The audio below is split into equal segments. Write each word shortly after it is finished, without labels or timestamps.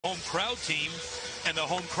home crowd team and the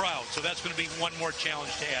home crowd. So that's going to be one more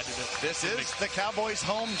challenge to add to this. This is the Cowboys'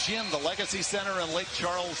 home gym, the Legacy Center in Lake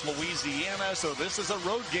Charles, Louisiana. So this is a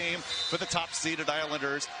road game for the top-seeded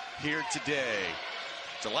Islanders here today.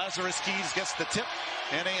 So Lazarus Keys gets the tip,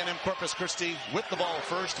 and A&M Corpus Christi with the ball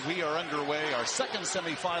first. We are underway. Our second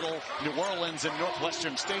semifinal, New Orleans and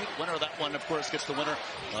Northwestern State. Winner of that one, of course, gets the winner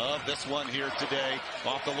of this one here today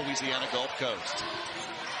off the Louisiana Gulf Coast.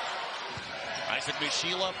 Isaac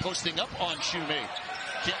Mushila posting up on Shoemate.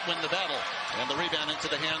 Can't win the battle. And the rebound into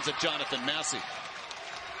the hands of Jonathan Massey.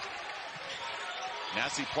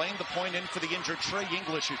 Massey playing the point in for the injured Trey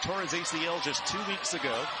English, who tore his ACL just 2 weeks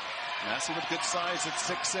ago. Massey with good size at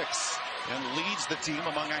 6'6", and leads the team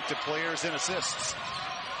among active players in assists.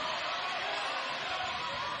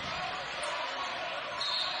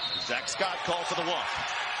 Zach Scott called for the walk.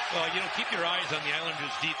 Well, keep your eyes on the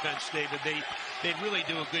Islanders' defense, David. They really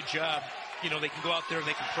do a good job. They can go out there and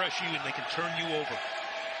they can press you and they can turn you over.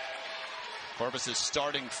 Corpus is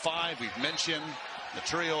starting five. We've mentioned the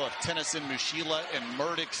trio of Tennyson, Mushila, and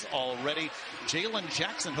Murdix already. Jalen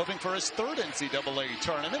Jackson hoping for his third NCAA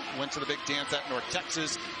tournament. Went to the big dance at North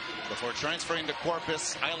Texas before transferring to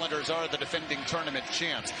Corpus. Islanders are the defending tournament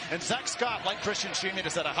champs. And Zach Scott, like Christian Shoemate,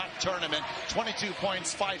 has had a hot tournament. 22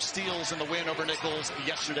 points, 5 steals in the win over Nichols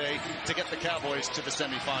yesterday to get the Cowboys to the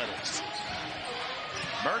semifinals.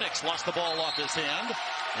 Murdix lost the ball off his hand,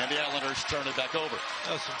 and the Islanders turn it back over.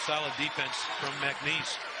 That was some solid defense from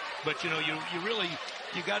McNeese. But, you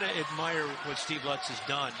got to admire what Steve Lutz has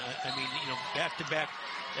done. I mean, back-to-back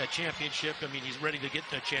championship. I mean, he's ready to get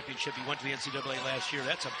the championship. He went to the NCAA last year.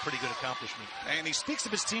 That's a pretty good accomplishment. And he speaks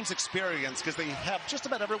of his team's experience because they have just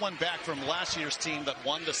about everyone back from last year's team that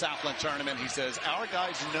won the Southland tournament. He says, our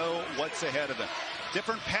guys know what's ahead of them.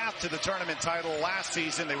 Different path to the tournament title last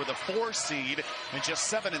season. They were the 4 seed and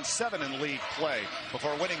just 7-7 in league play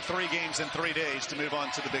before winning 3 games in 3 days to move on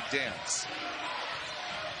to the big dance.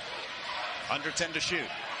 Under 10 to shoot.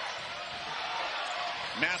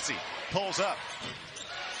 Massey pulls up.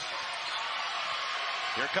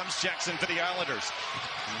 Here comes Jackson for the Islanders.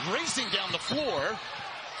 Racing down the floor.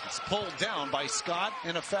 It's pulled down by Scott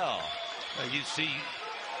in a foul. You see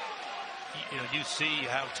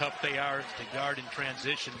how tough they are to guard in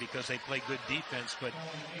transition because they play good defense, but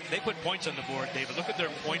they put points on the board, David. Look at their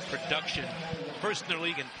point production. First in their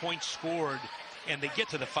league in points scored, and they get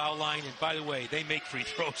to the foul line. And by the way, they make free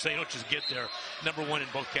throws. They don't just get there. Number 1 in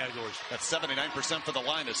both categories. That's 79% for the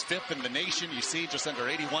line. Is 5th in the nation. You see just under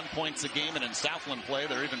 81 points a game, and in Southland play,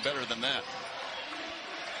 they're even better than that.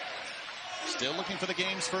 Still looking for the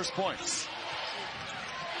game's first points.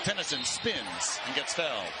 Tennyson spins and gets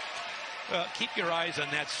fouled. Well, keep your eyes on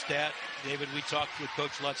that stat, David. We talked with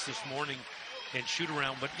Coach Lutz this morning and shoot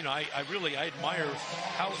around, but I admire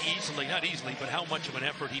how not easily, but how much of an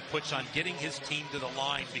effort he puts on getting his team to the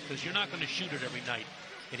line, because you're not going to shoot it every night,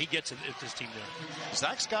 and he gets it at this team there.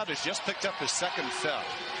 Zach Scott has just picked up his second foul.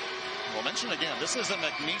 We'll mention again, this is a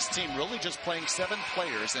McNeese team really just playing 7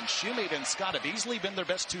 players, and Shoemate and Scott have easily been their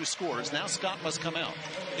best 2 scorers. Now Scott must come out.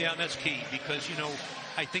 Yeah, and that's key, because,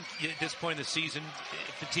 I think at this point in the season,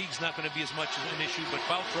 fatigue's not going to be as much an issue, but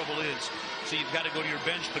foul trouble is. So you've got to go to your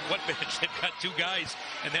bench, but what bench? They've got 2 guys,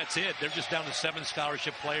 and that's it. They're just down to 7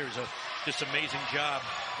 scholarship players. Just amazing job,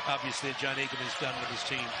 obviously, that John Aiken has done with his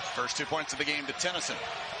team. First 2 points of the game to Tennyson.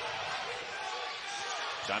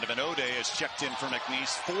 Donovan O'Day is checked in for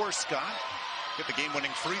McNeese for Scott. Get the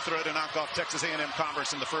game-winning free throw to knock off Texas A&M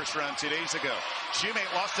Commerce in the first round 2 days ago.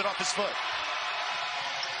 Shoemate lost it off his foot.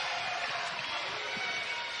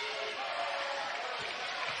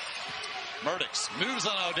 Murdix moves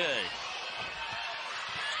on O'Day.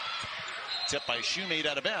 Tipped by Shoemate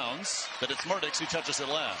out of bounds, but it's Murdix who touches it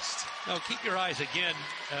last. No, keep your eyes again.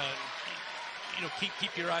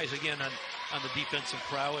 Keep your eyes again on the defensive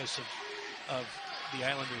prowess of the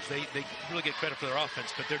Islanders. They really get credit for their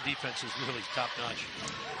offense, but their defense is really top-notch.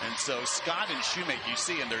 And so Scott and Shoemate, you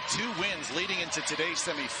see, in their 2 wins leading into today's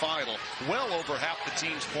semifinal, well over half the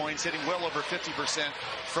team's points, hitting well over 50%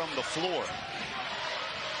 from the floor.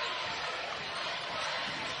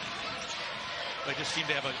 They just seem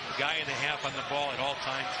to have a guy and a half on the ball at all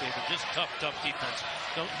times, David. Just tough defense.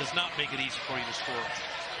 Does not make it easy for you to score.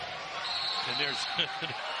 And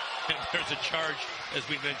there's a charge, as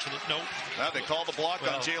we mentioned. They call the block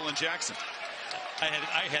on Jalen Jackson.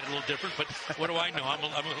 I had it a little different, but what do I know?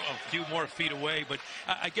 I'm a few more feet away. But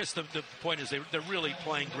I guess the point is they're really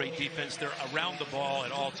playing great defense. They're around the ball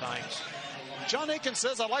at all times. John Aiken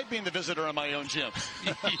says, I like being the visitor in my own gym.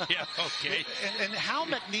 Yeah, okay. And how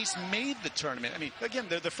McNeese made the tournament. I mean, again,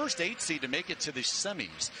 they're the first 8 seed to make it to the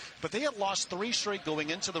semis, but they had lost 3 straight going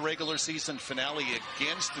into the regular season finale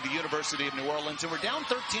against the University of New Orleans, and were down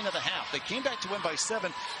 13 at the half. They came back to win by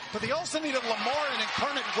 7, but they also needed Lamar and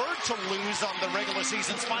Incarnate Word to lose on the regular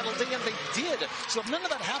season's final day, and they did. So if none of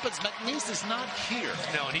that happens, McNeese is not here.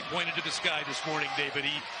 No, and he pointed to the sky this morning, David.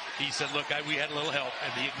 He said, look, we had a little help,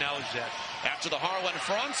 and he acknowledged that. After the Harlan,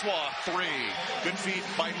 Francois 3. Good feed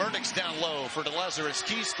by Murdix down low for DeLazarus.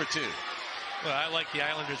 Keys for 2. Well, I like the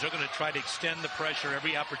Islanders. They're going to try to extend the pressure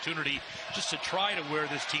every opportunity just to try to wear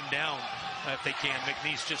this team down if they can.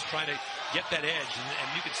 McNeese just trying to get that edge, and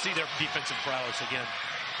you can see their defensive prowess again.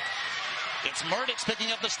 It's Murdix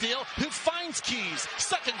picking up the steal, who finds Keys.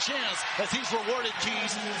 Second chance as he's rewarded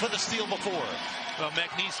Keys for the steal before. Well,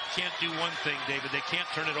 McNeese can't do one thing, David. They can't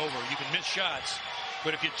turn it over. You can miss shots,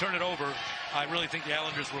 but if you turn it over, I really think the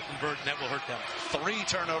Islanders will convert, and that will hurt them. 3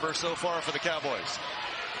 turnovers so far for the Cowboys.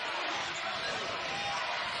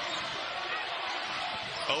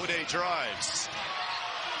 O'Day drives.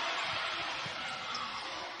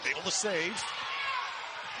 Able to save.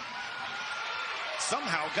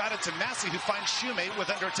 Somehow got it to Massey, who finds Shoemate with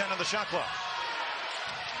under 10 on the shot clock.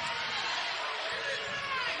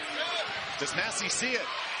 Does Massey see it?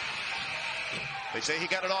 They say he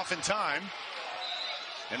got it off in time.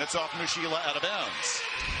 And it's off Mushila out of bounds.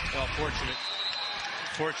 Well,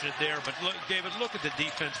 fortunate there. But look, David, look at the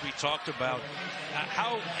defense we talked about.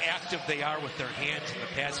 How active they are with their hands in the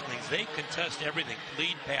passing lanes. They contest everything.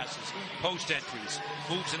 Lead passes, post entries,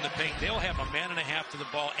 moves in the paint. They'll have a man and a half to the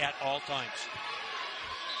ball at all times.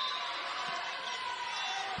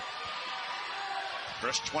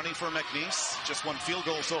 First 20 for McNeese. Just 1 field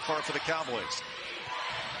goal so far for the Cowboys.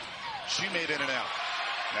 Shoemate in and out.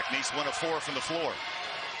 McNeese 1 of 4 from the floor.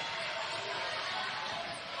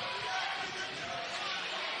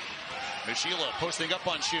 Mushila posting up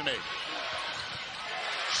on Shoemate.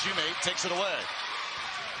 Shoemate takes it away.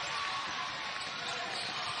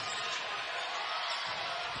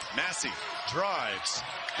 Massey drives.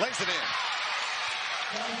 Lays it in.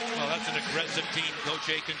 Well, that's an aggressive team. Coach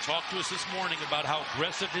Aiken talked to us this morning about how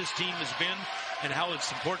aggressive his team has been and how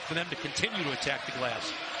it's important for them to continue to attack the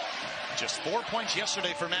glass. Just 4 points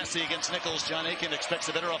yesterday for Massey against Nichols. John Aiken expects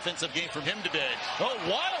a better offensive game from him today. Oh,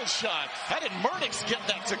 wild shot. How did Murdix get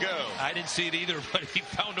that to go? I didn't see it either, but he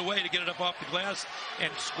found a way to get it up off the glass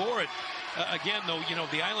and score it. Again, though, you know,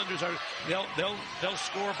 the Islanders they'll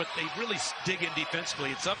score, but they really dig in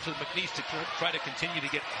defensively. It's up to McNeese to try to continue to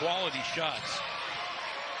get quality shots.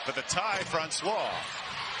 For the tie, Francois.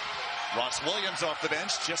 Ross Williams off the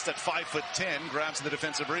bench, just at 5'10", grabs the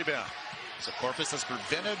defensive rebound. So Corpus has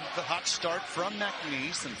prevented the hot start from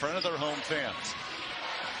McNeese in front of their home fans.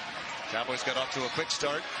 Cowboys got off to a quick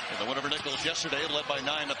start in the win over Nichols yesterday, led by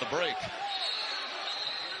 9 at the break.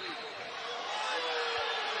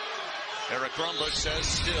 Eric Crumbush says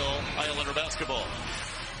still Islander basketball.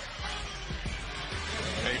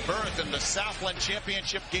 A berth in the Southland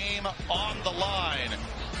Championship game on the line.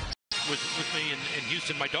 With me in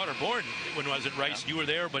Houston, my daughter born when I was at Rice. You were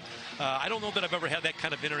there, but I don't know that I've ever had that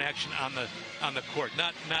kind of interaction on the court.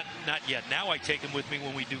 Not yet. Now I take them with me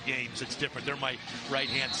when we do games. It's different. They're my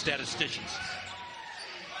right-hand statisticians.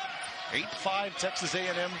 8-5 Texas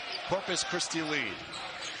A&M Corpus Christi lead.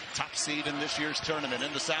 Top seed in this year's tournament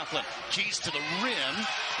in the Southland. Keys to the rim,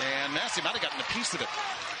 and Massey might have gotten a piece of it.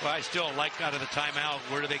 Well, I still like out of the timeout.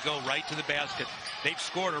 Where do they go? Right to the basket. They've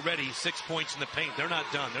scored already 6 points in the paint. They're not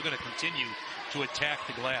done. They're going to continue to attack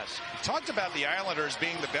the glass. We talked about the Islanders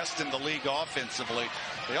being the best in the league offensively.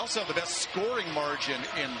 They also have the best scoring margin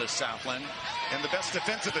in the Southland and the best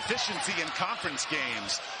defensive efficiency in conference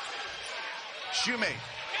games. Shoemate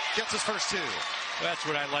gets his first 2. Well, that's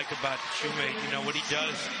what I like about Shoemate. You know what he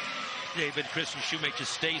does, David. Christian Shoemate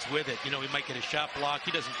just stays with it. You know, he might get a shot block.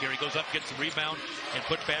 He doesn't care. He goes up, gets the rebound, and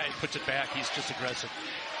puts it back. He's just aggressive.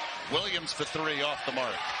 Williams for 3 off the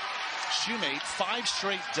mark. Shoemate 5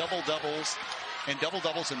 straight double-doubles and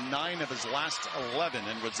double-doubles in 9 of his last 11.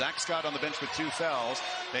 And with Zach Scott on the bench with 2 fouls,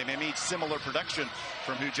 they may need similar production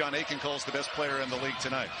from who John Aiken calls the best player in the league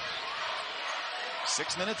tonight.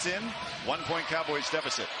 6 minutes in, 1-point Cowboys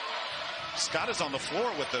deficit. Scott is on the floor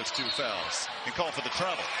with those 2 fouls and call for the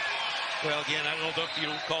travel. Well, again, I don't know if you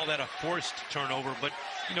call that a forced turnover, but,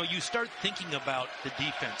 you know, you start thinking about the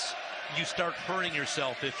defense. You start hurting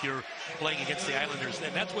yourself if you're playing against the Islanders.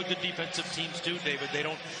 And that's what good defensive teams do, David.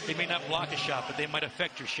 They may not block a shot, but they might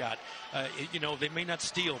affect your shot. You know, they may not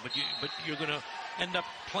steal, but you're going to end up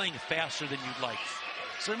playing faster than you'd like.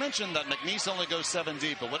 So we mentioned that McNeese only goes 7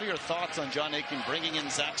 deep, but what are your thoughts on John Aiken bringing in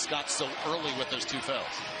Zach Scott so early with those 2 fouls?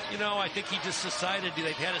 You know, I think he just decided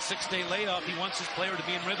they've had a 6-day layoff. He wants his player to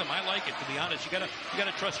be in rhythm. I like it, to be honest. You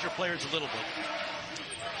gotta trust your players a little bit.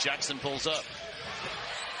 Jackson pulls up.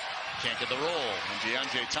 Can't get the roll. And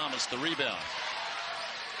DeAndre Thomas the rebound.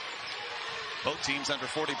 Both teams under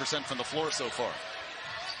 40% from the floor so far.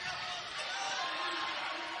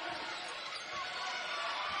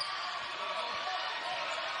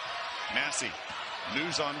 Massey.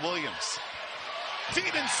 News on Williams.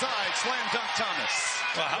 Feed inside. Slam dunk Thomas.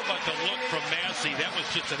 Well, how about the look from Massey? That was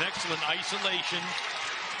just an excellent isolation.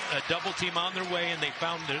 A double team on their way, and they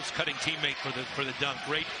found their cutting teammate for the dunk.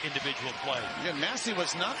 Great individual play. Yeah, Massey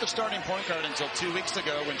was not the starting point guard until 2 weeks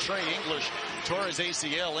ago when Trey English tore his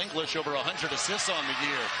ACL. English over 100 assists on the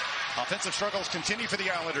year. Offensive struggles continue for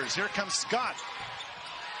the Islanders. Here comes Scott.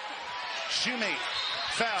 Shoemate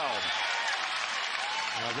fouled.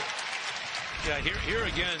 Yeah, here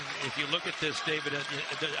again, if you look at this, David,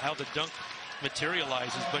 how the dunk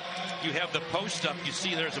materializes, but you have the post up. You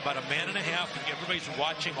see there's about a man and a half, and everybody's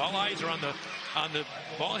watching. All eyes are on the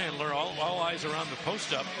ball handler. All eyes are on the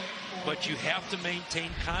post up, but you have to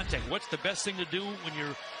maintain contact. What's the best thing to do when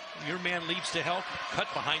your man leaves to help?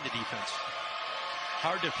 Cut behind the defense.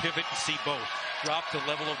 Hard to pivot and see both. Drop the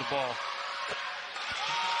level of the ball.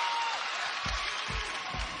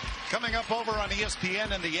 Coming up over on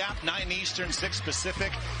ESPN and the app, 9 Eastern, 6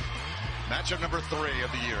 Pacific. Matchup number 3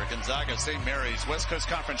 of the year. Gonzaga, St. Mary's, West Coast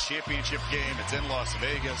Conference Championship game. It's in Las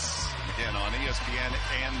Vegas. Again on ESPN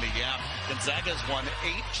and the app. Gonzaga's won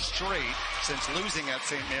 8 straight since losing at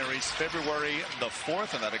St. Mary's February the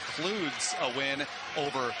 4th, and that includes a win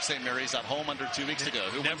over St. Mary's at home under 2 weeks ago.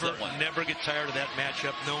 Who wins that one? Never get tired of that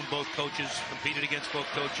matchup. Known both coaches, competed against both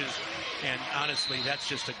coaches, and honestly, that's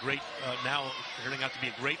just a great, now turning out to be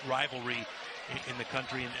a great rivalry in the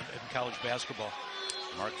country and in college basketball.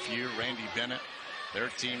 Mark Few, Randy Bennett, their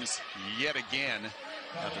teams yet again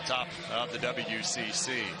at the top of the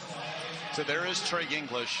WCC. So there is Trey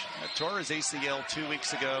English. Tore his ACL 2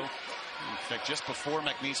 weeks ago. In fact, just before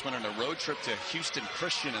McNeese went on a road trip to Houston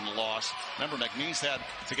Christian and lost. Remember, McNeese had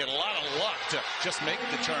to get a lot of luck to just make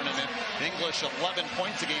the tournament. English 11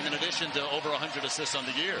 points a game in addition to over 100 assists on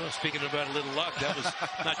the year. Well, speaking about a little luck, that was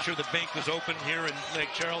not sure the bank was open here in Lake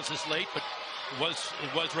Charles this late, but it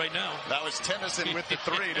was right now. That was Tennyson with the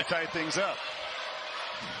 3 to tie things up.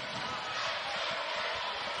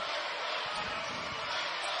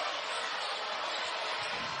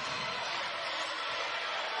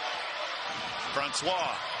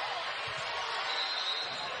 Francois.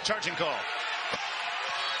 Charging call.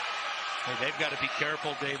 Hey, they've got to be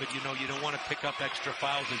careful, David. You know, you don't want to pick up extra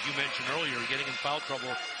fouls, as you mentioned earlier. Getting in foul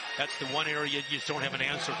trouble, that's the one area you just don't have an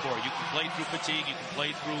answer for. You can play through fatigue. You can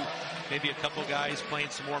play through maybe a couple guys playing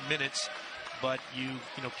some more minutes, but you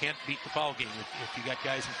can't beat the foul game. If you got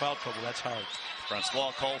guys in foul trouble, that's hard.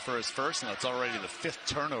 Francois called for his first, and that's already the 5th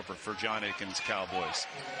turnover for John Aiken's Cowboys.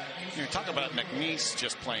 You talk about McNeese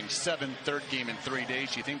just playing 7 third game in 3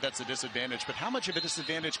 days. You think that's a disadvantage, but how much of a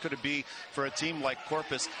disadvantage could it be for a team like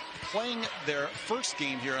Corpus playing their first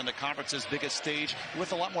game here on the conference's biggest stage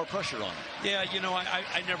with a lot more pressure on them? Yeah,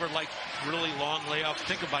 I never liked really long layoffs.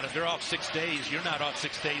 Think about it. They're off 6 days. You're not off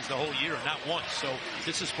 6 days the whole year, not once. So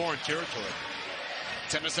this is foreign territory.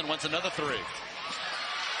 Tennyson wants another 3.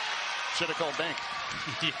 Should have called bank.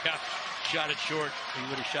 Yeah, shot it short. He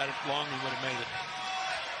would have shot it long. He would have made it.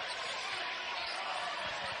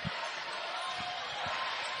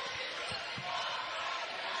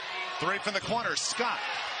 Three from the corner. Scott.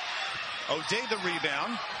 O'Day the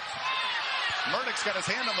rebound. Murdoch's got his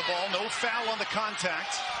hand on the ball. No foul on the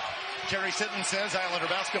contact. Kerry Sitton says Islander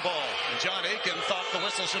basketball. And John Aiken thought the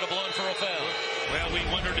whistle should have blown for a foul. Well, we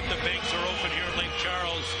wondered if the banks are open here in Lake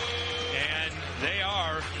Charles. And they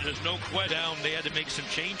are. There's no question down. They had to make some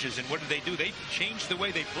changes. And what did they do? They changed the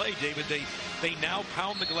way they play, David. They now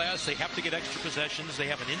pound the glass. They have to get extra possessions. They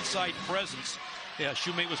have an inside presence. Yeah,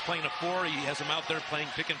 Shoemate was playing a 4. He has them out there playing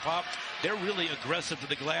pick and pop. They're really aggressive to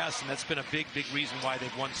the glass, and that's been a big reason why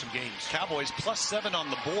they've won some games. Cowboys +7 on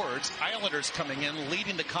the boards. Islanders coming in,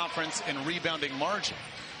 leading the conference in rebounding margin.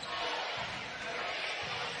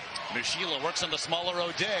 Mushila works on the smaller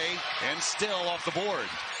O'Day, and still off the board.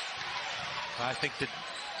 I think that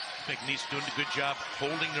McNeese doing a good job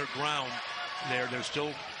holding their ground there.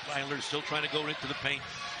 Islanders still trying to go into the paint,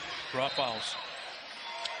 draw fouls.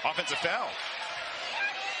 Offensive foul.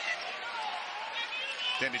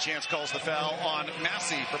 Danny Chance calls the foul on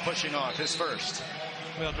Massey for pushing off his first.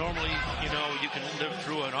 Well, normally, you can live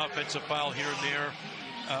through an offensive foul here and there.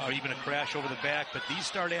 or even a crash over the back, but these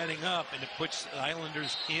start adding up, and it puts the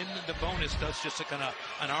Islanders in the bonus. Does just a kind of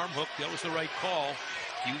an arm hook. That was the right call.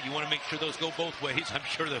 You want to make sure those go both ways. I'm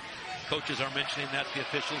sure the coaches are mentioning that to the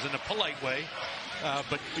officials in a polite way.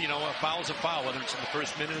 But, you know, a foul's a foul, whether it's in the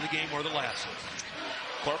first minute of the game or the last.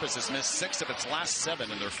 Corpus has missed 6 of its last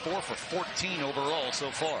 7, and they're 4 for 14 overall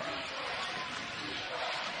so far.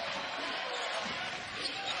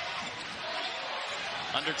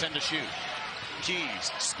 Under 10 to shoot.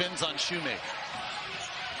 Keys spins on Shoemate.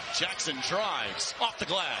 Jackson drives off the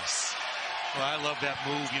glass. Well, I love that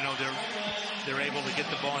move. You know, they're able to get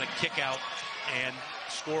the ball in a kick out and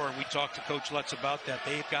score. And we talked to Coach Lutz about that.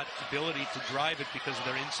 They've got the ability to drive it because of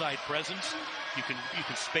their inside presence. You can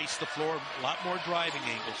space the floor, a lot more driving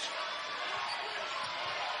angles.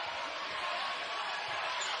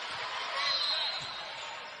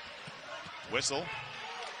 Whistle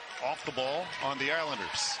off the ball on the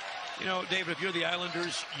Islanders. You know, David, if you're the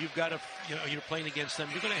Islanders, you've got to, you know, you're playing against them.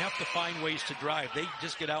 You're going to have to find ways to drive. They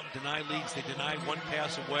just get out and deny leads. They deny one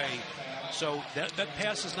pass away. So that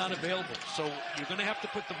pass is not available. So you're going to have to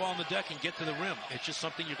put the ball on the deck and get to the rim. It's just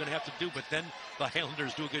something you're going to have to do. But then the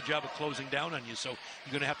Islanders do a good job of closing down on you. So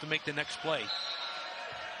you're going to have to make the next play.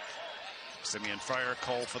 Simeon Fryer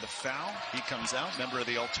call for the foul. He comes out, member of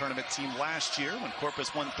the all-tournament team last year when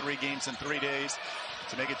Corpus won 3 games in 3 days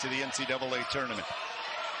to make it to the NCAA tournament.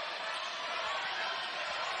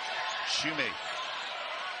 Shoemate.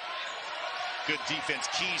 Good defense.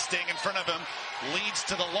 Key staying in front of him. Leads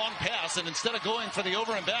to the long pass, and instead of going for the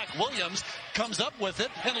over and back, Williams comes up with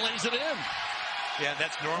it and lays it in. Yeah,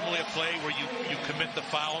 that's normally a play where you commit the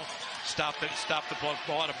foul, stop the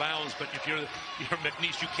ball out of bounds. But if you're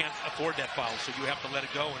McNeese, you can't afford that foul, so you have to let it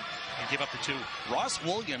go and give up the 2. Ross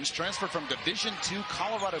Williams transferred from Division II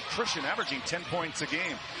Colorado Christian, averaging 10 points a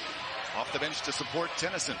game. Off the bench to support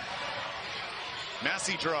Tennyson.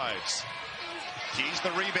 Massey drives. Keys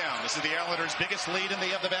the rebound. This is the Islanders' biggest lead, and they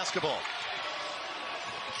have the basketball.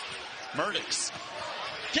 Murdix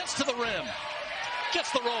gets to the rim.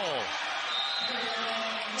 Gets the roll.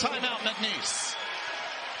 Timeout, McNeese.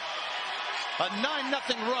 A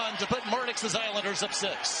 9-0 run to put Murdix's Islanders up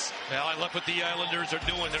 6. Well, I love what the Islanders are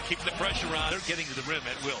doing. They're keeping the pressure on. They're getting to the rim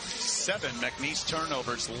at will. 7 McNeese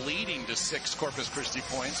turnovers, leading to 6 Corpus Christi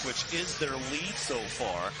points, which is their lead so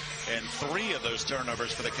far. And 3 of those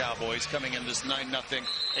turnovers for the Cowboys coming in this 9-0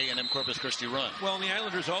 A&M Corpus Christi run. Well, and the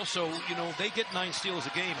Islanders also, you know, they get 9 steals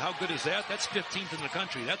a game. How good is that? That's 15th in the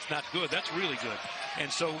country. That's not good. That's really good. And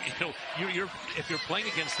so, you know, if you're playing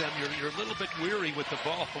against them, you're a little bit weary with the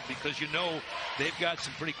ball because you know they've got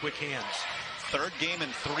some pretty quick hands. 3rd game in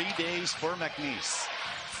 3 days for McNeese.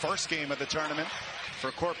 1st game of the tournament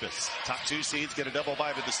for Corpus. Top 2 seeds get a double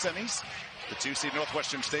bye to the semis. The 2 seed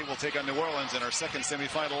Northwestern State will take on New Orleans in our 2nd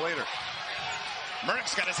semifinal later.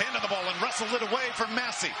 Murdix got his hand on the ball and wrestled it away from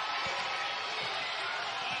Massey.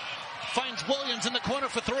 Finds Williams in the corner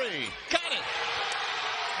for 3. Got it.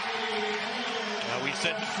 We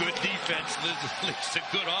said good defense leads to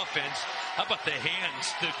good offense. How about the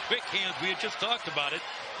hands, the quick hands? We had just talked about it.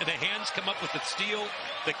 And the hands come up with the steal,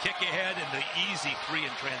 the kick ahead, and the easy 3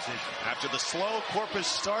 in transition. After the slow Corpus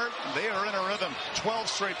start, they are in a rhythm. 12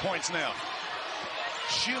 straight points now.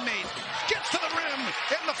 Shoemate gets to the rim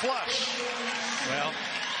in the flush. Well,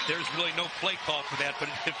 there's really no play call for that, but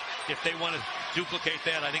if they want to duplicate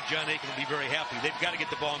that, I think John Aiken will be very happy. They've got to get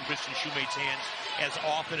the ball in Christian Shoemate's hands as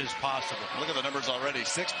often as possible. Look at the numbers already.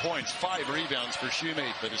 6 points, 5 rebounds for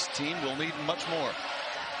Shoemate, but his team will need much more.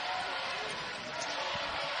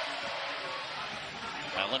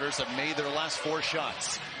 Islanders have made their last 4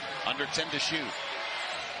 shots. Under 10 to shoot.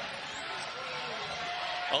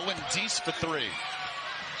 Owen Deese for 3.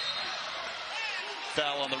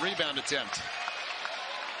 Foul on the rebound attempt.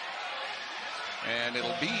 And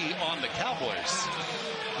it'll be on the Cowboys.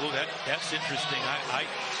 Oh, that's interesting.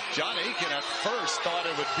 John Aiken at first thought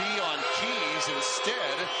it would be on Keys.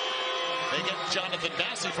 Instead, they get Jonathan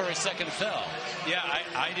Massey for a 2nd foul. Yeah,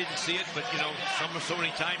 I didn't see it, but, you know, so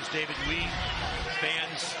many times, David, we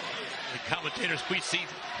fans, the commentators, we see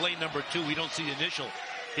play number 2. We don't see the initial.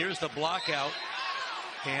 Here's the block out,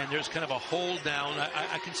 and there's kind of a hold down.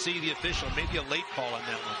 I can see the official, maybe a late call on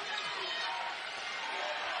that one.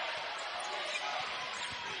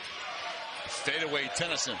 Fadeaway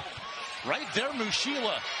Tennyson. Right there,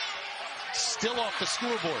 Mushila. Still off the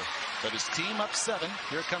scoreboard. But his team up 7.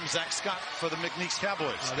 Here comes Zach Scott for the McNeese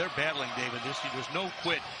Cowboys. They're battling, David. There's no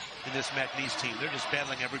quit in this McNeese team. They're just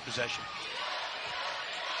battling every possession.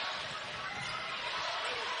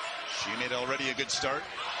 She made already a good start.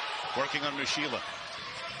 Working on Mushila.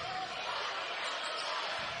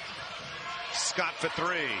 Scott for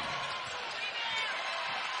 3.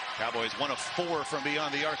 Cowboys 1 of 4 from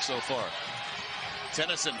beyond the arc so far.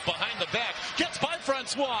 Tennyson behind the back, gets by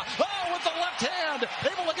Francois. Oh, with the left hand,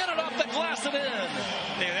 able to get it off the glass and in.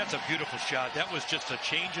 Hey, that's a beautiful shot. That was just a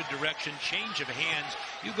change of direction, change of hands.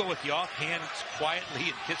 You go with the off hands quietly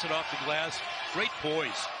and kiss it off the glass. Great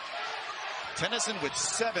poise. Tennyson with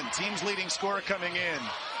 7, team's leading scorer coming in.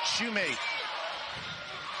 Shoemate.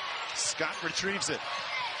 Scott retrieves it.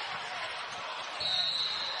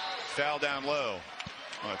 Foul down low.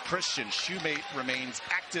 Christian Shoemate remains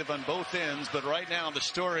active on both ends, but right now the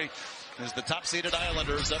story is the top-seeded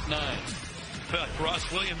Islanders up 9. Ross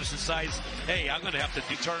Williams decides, hey, I'm going to have to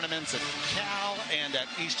do tournaments at Cal and at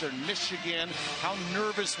Eastern Michigan. How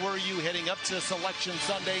nervous were you heading up to Selection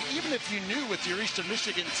Sunday, even if you knew with your Eastern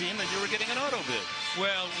Michigan team that you were getting an auto bid?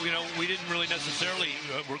 Well, we didn't really necessarily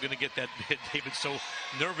we're going to get that bid, David, so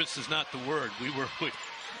nervous is not the word. We were,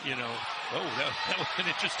 that was an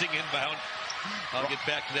interesting inbound. I'll get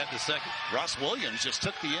back to that in a second. Ross Williams just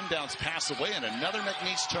took the inbounds pass away, and another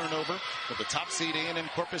McNeese turnover with the top seed A&M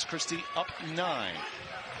Corpus Christi up 9.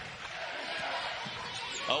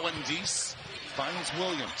 Owen Deese finds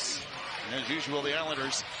Williams. And as usual, the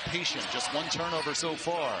Islanders patient. Just 1 turnover so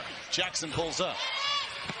far. Jackson pulls up.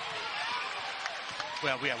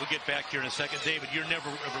 Well, yeah, we'll get back here in a second. David, you're never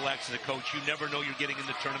relaxed as a coach. You never know you're getting in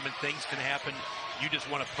the tournament. Things can happen. You just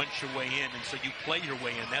want to punch your way in, and so you play your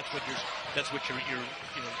way in. That's what you're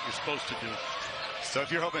supposed to do. So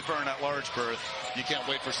if you're hoping for an at-large berth, you can't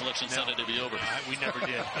wait for Selection Sunday to be over. We never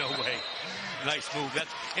did. No way. Nice move.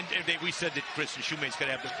 And we said that Christian Shoemate's got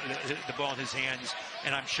to have the ball in his hands,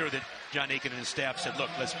 and I'm sure that John Aiken and his staff said, look,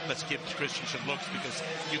 let's give Christian some looks because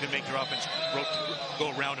you can make your offense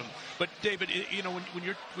go around him. But David,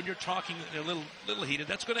 when you're talking a little heated,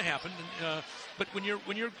 that's going to happen. But when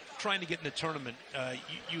you're trying to get in the tournament,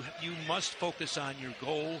 you must focus on your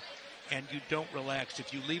goal. And you don't relax.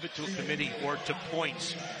 If you leave it to a committee or to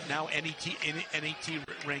points, now NET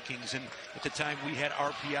rankings, and at the time we had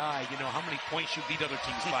RPI, how many points you beat other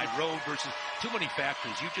teams by, road versus too many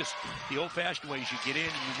factors. The old-fashioned ways, you get in,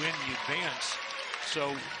 you win, you advance. So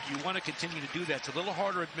you want to continue to do that. It's a little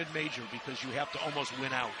harder at mid-major because you have to almost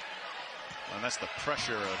win out. And that's the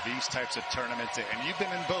pressure of these types of tournaments. And you've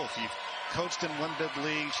been in both. You've coached in one bid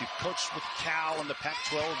leagues. You've coached with Cal in the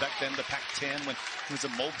Pac-12, back then the Pac-10 when it was a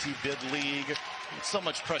multi-bid league. So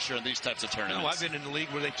much pressure in these types of tournaments. No, I've been in the league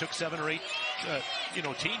where they took 7 or 8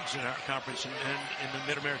 teams in our conference, and in the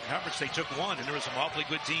Mid-American Conference they took 1, and there were some awfully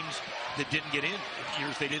good teams that didn't get in.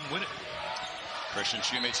 Years they didn't win it. Christian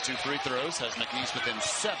Shoemate's 2 free throws has McNeese within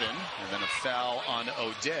 7, and then a foul on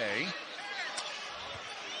O'Day.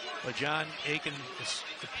 But John Aiken is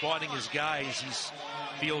applauding his guys.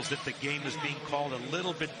 He feels that the game is being called a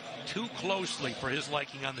little bit too closely for his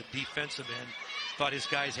liking on the defensive end. Thought his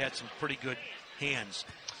guys had some pretty good hands.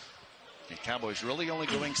 The Cowboys really only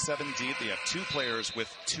going 7 deep. They have 2 players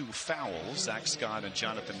with 2 fouls, Zach Scott and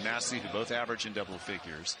Jonathan Massey, who both average in double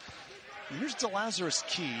figures. And here's DeLazarus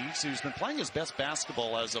Keys, who's been playing his best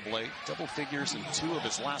basketball as of late. Double figures in 2 of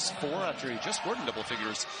his last 4 after he just scored in double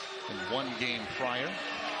figures in 1 game prior.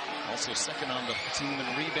 Also second on the team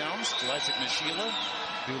in rebounds, Isaac Mishila,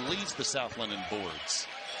 who leads the Southland in boards.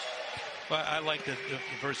 Well, I like the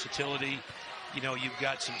versatility. You've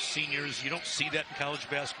got some seniors. You don't see that in college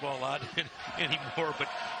basketball a lot anymore, but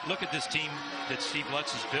look at this team that Steve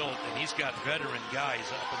Lutz has built, and he's got veteran guys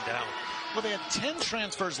up and down. Well, they had 10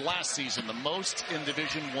 transfers last season, the most in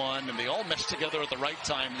Division I, and they all meshed together at the right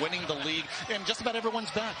time, winning the league, and just about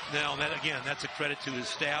everyone's back. Now, that's a credit to his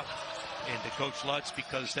staff and to Coach Lutz,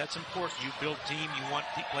 because that's important. You build team, you want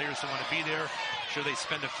players who want to be there. Sure, they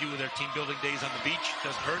spend a few of their team building days on the beach.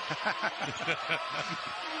 Doesn't hurt.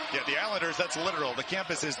 Yeah, the Islanders, that's literal. The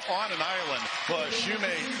campus is on an island. Well,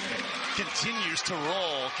 Shoemate continues to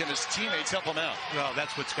roll. Can his teammates help him out? Well,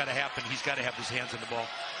 that's what's got to happen. He's got to have his hands on the ball.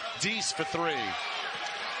 Deese for 3.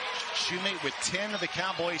 Shoemate with 10 of the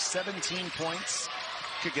Cowboys, 17 points.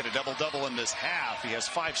 Could get a double-double in this half. He has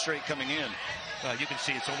 5 straight coming in. You can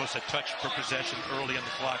see it's almost a touch per possession early on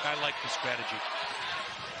the clock. I like the strategy.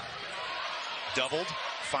 Doubled.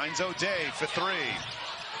 Finds O'Day for 3.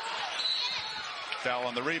 Foul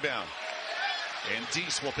on the rebound. And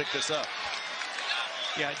Deese will pick this up.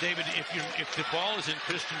 Yeah, David, if the ball is in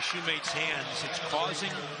Christian Shoemate's hands, it's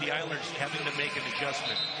causing the Islanders having to make an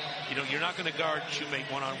adjustment. You're not going to guard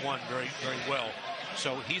Shoemate one-on-one very, very well.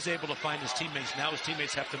 So he's able to find his teammates. Now his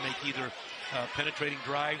teammates have to make either penetrating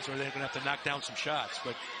drives or they're going to have to knock down some shots.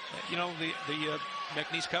 But, the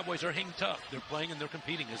McNeese Cowboys are hanging tough. They're playing and they're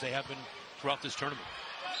competing as they have been throughout this tournament.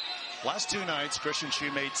 Last 2 nights, Christian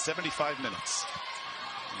Shoemate 75 minutes.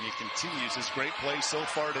 And he continues his great play so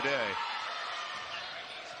far today.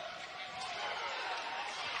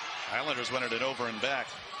 Islanders wanted it over and back.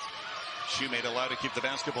 Shoemate allowed to keep the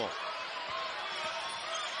basketball.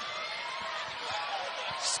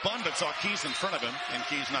 Spun, but saw Keys in front of him, and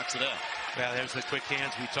Keys knocks it out. Well, there's the quick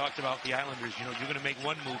hands. We talked about the Islanders. You know, you're going to make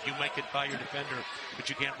one move. You might get by your defender, but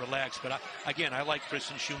you can't relax. But again, I like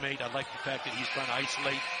Christian Shoemate. I like the fact that he's trying to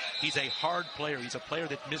isolate. He's a hard player. He's a player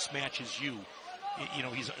that mismatches you. You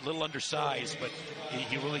know, he's a little undersized, but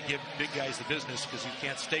he really gives big guys the business because you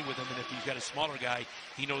can't stay with him. And if you've got a smaller guy,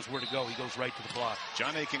 he knows where to go. He goes right to the block.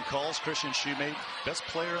 John Aiken calls Christian Shoemate best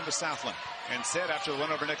player in the Southland and said after the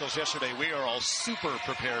win over Nichols yesterday, we are all super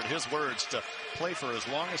prepared, his words, to play for as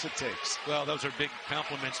long as it takes. Well, those are big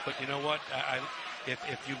compliments, but you know what?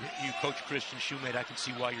 If you coach Christian Shoemate, I can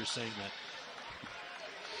see why you're saying that.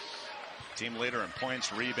 Team leader in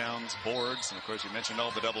points, rebounds, boards, and of course you mentioned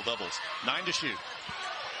all the double-doubles. 9 to shoot.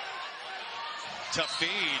 Tough feed.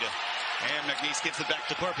 And McNeese gets it back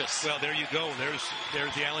to Corpus. Well, there you go.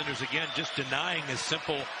 There's the Islanders again, just denying a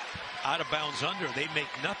simple out-of-bounds under. They make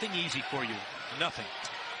nothing easy for you. Nothing.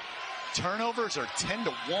 Turnovers are 10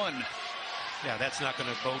 to 1. Yeah, that's not going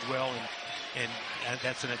to bode well, and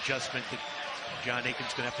that's an adjustment that John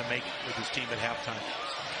Aiken's going to have to make with his team at halftime.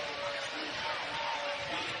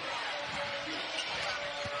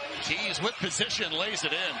 Keys with position, lays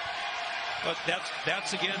it in. But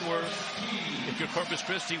that's again where, if you're Corpus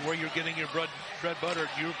Christi, where you're getting your bread buttered,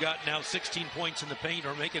 you've got now 16 points in the paint,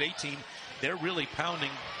 or make it 18. They're really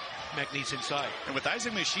pounding McNeese inside. And with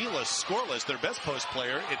Isaac Mushila scoreless, their best post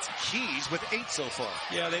player, it's Keys with 8 so far.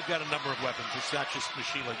 Yeah, they've got a number of weapons. It's not just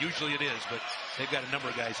Mushila. Usually it is, but they've got a number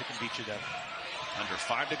of guys that can beat you down. Under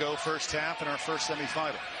 5 to go first half in our first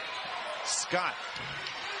semifinal. Scott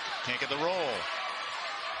can't get the roll.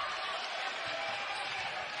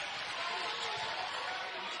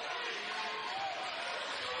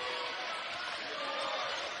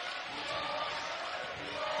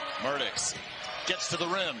 Murdix gets to the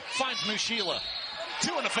rim, finds Mushila.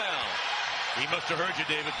 2 and a foul. He must have heard you,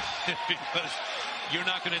 David, because you're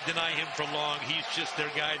not going to deny him for long. He's just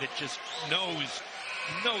their guy that just knows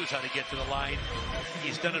how to get to the line.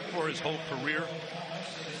 He's done it for his whole career,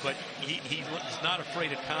 but he's not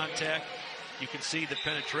afraid of contact. You can see the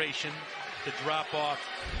penetration, the drop off,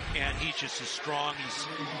 and he's just as strong.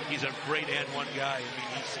 He's a great and one guy. I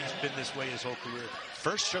mean, he's been this way his whole career.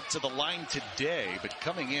 First trip to the line today, but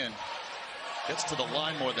coming in, gets to the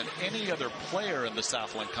line more than any other player in the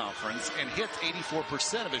Southland Conference and hits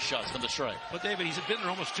 84% of his shots from the stripe. But David, he's been there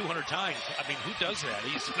almost 200 times. I mean, who does that?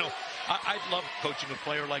 I love coaching a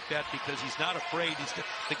player like that because he's not afraid. He's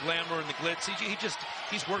the glamour and the glitz.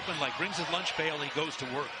 He's workmanlike. Brings his lunch pail and he goes to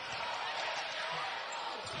work.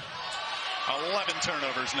 11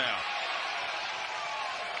 turnovers now.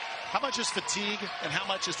 How much is fatigue and how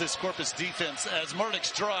much is this Corpus defense as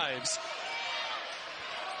Murdix drives?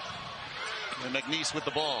 And McNeese with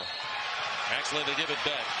the ball. Actually, they give it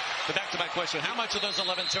back. But back to my question, how much of those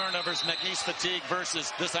 11 turnovers, McNeese fatigue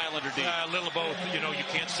versus this Islander defense? A little of both. You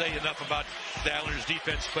can't say enough about the Islanders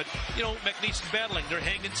defense. But, McNeese is battling. They're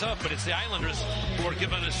hanging tough. But it's the Islanders who are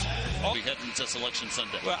giving us all. We head into Selection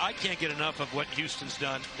Sunday. Well, I can't get enough of what Houston's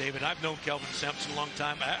done, David. I've known Kelvin Sampson a long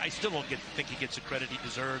time. I still don't think he gets the credit he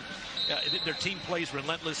deserved. Their team plays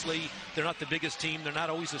relentlessly. They're not the biggest team. They're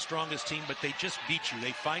not always the strongest team, but they just beat you.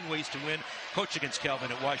 They find ways to win. Coach against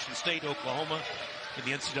Kelvin at Washington State, Oklahoma, in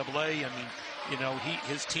the NCAA. I mean,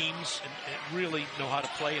 his teams really know how to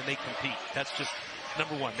play, and they compete. That's just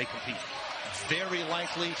number one. They compete. Very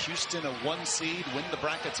likely Houston a 1 seed when the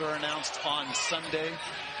brackets are announced on Sunday.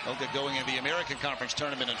 They'll get going in the American Conference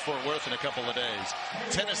tournament in Fort Worth in a couple of days.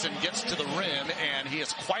 Tennyson gets to the rim, and he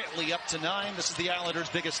is quietly up to 9. This is the Islanders'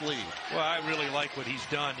 biggest lead. Well, I really like what he's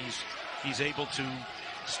done. He's able to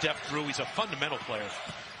step through. He's a fundamental player.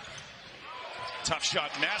 Tough shot,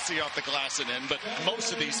 Massey off the glass and in, but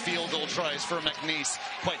most of these field goal tries for McNeese,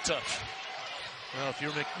 quite tough. Well, if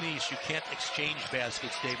you're McNeese, you can't exchange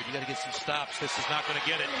baskets, David. You got to get some stops. This is not going to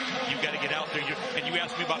get it. You got to get out there. And you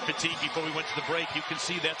asked me about fatigue before we went to the break. You can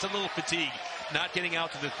see that's a little fatigue. Not getting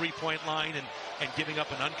out to the three-point line and giving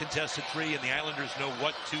up an uncontested three, and the Islanders know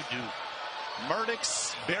what to do.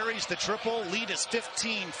 Murdix buries the triple. Lead is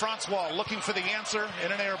 15. Francois looking for the answer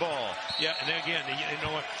in an air ball. Yeah, and again, you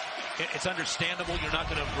know what? It's understandable. You're not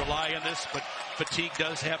going to rely on this, but fatigue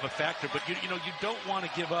does have a factor. But you don't want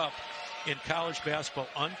to give up in college basketball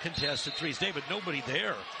uncontested threes. David, nobody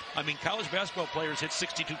there. I mean, college basketball players hit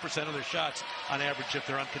 62% of their shots on average if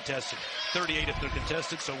they're uncontested. 38 if they're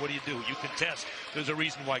contested. So what do? You contest. There's a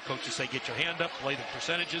reason why coaches say get your hand up, play the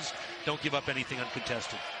percentages, don't give up anything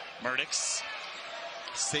uncontested. Murdix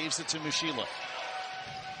saves it to Mushila.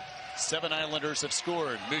 7 Islanders have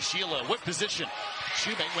scored. Mushila, whip position.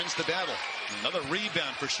 Shoemate wins the battle. Another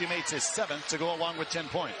rebound for Shoemate's his 7th to go along with 10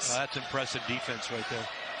 points. That's impressive defense right there.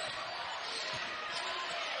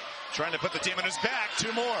 Trying to put the team on his back.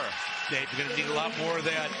 2 more. They're going to need a lot more of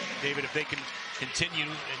that, David. If they can continue,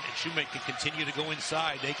 and Shoemate can continue to go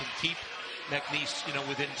inside, they can keep McNeese,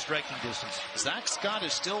 within striking distance. Zach Scott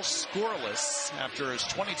is still scoreless after his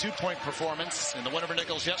 22-point performance in the win over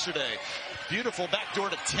Nichols yesterday. Beautiful backdoor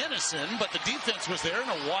to Tennyson, but the defense was there in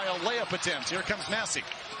a wild layup attempt. Here comes Massey.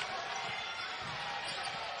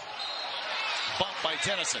 Bump by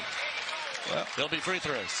Tennyson. Well, there'll be free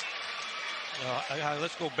throws.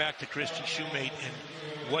 Let's go back to Christian Shoemate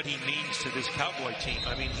and what he means to this Cowboy team.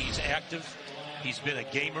 I mean, he's active. He's been a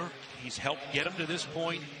gamer. He's helped get him to this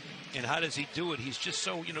point. And how does he do it? He's just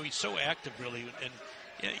so, he's so active, really.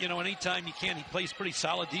 And, anytime he can, he plays pretty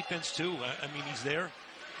solid defense, too. I mean, he's there.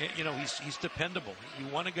 He's dependable. You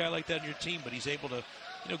want a guy like that in your team, but he's able to,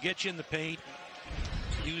 get you in the paint,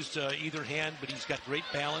 use either hand, but he's got great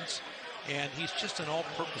balance. And he's just an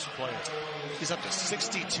all-purpose player. He's up to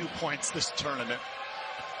 62 points this tournament.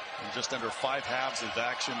 In just under 5 halves of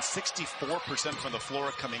action. 64% from the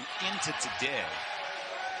floor coming into today.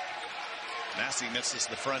 Massey misses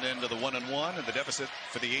the front end of the 1-and-1, and the deficit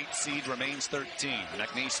for the 8th seed remains 13.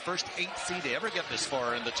 McNeese first 8th seed to ever get this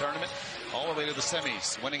far in the tournament, all the way to the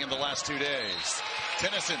semis, winning in the last 2 days.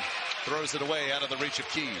 Tennyson throws it away out of the reach of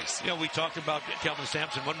Keys. We talked about Kelvin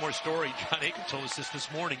Sampson. One more story. John Aiken told us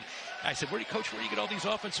this morning. I said, Coach, where do you get all these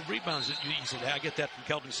offensive rebounds? He said, I get that from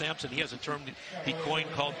Kelvin Sampson. He has a term he coined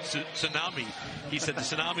called tsunami. He said, the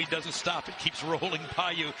tsunami doesn't stop. It keeps rolling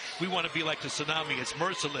by you. We want to be like the tsunami. It's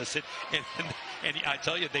merciless. And I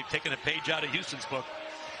tell you, they've taken a page out of Houston's book.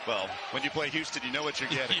 Well, when you play Houston, you know what you're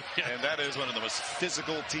getting. Yeah. And that is one of the most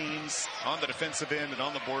physical teams on the defensive end and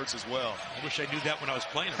on the boards as well. I wish I knew that when I was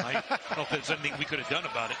playing them. I don't know if there's anything we could have done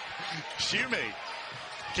about it. Shoemate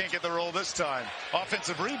can't get the roll this time.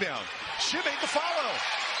 Offensive rebound. Shoemate the follow.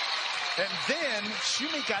 And then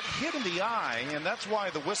Shoemate got hit in the eye, and that's why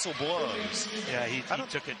the whistle blows. Yeah, he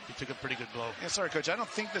took a pretty good blow. Yeah, sorry, Coach. I don't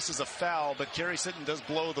think this is a foul, but Kerry Sitton does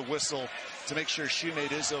blow the whistle to make sure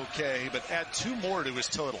Shoemate is okay, but add 2 more to his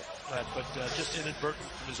total. But just inadvertent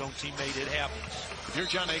from his own teammate, it happens. If you're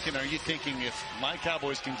John Aiken, are you thinking if my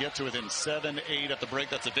Cowboys can get to within 7, 8 at the break,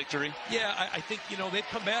 that's a victory? Yeah, I think, they've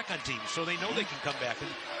come back on teams, so they know they can come back. And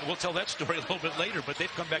we'll tell that story a little bit later, but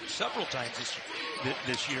they've come back several times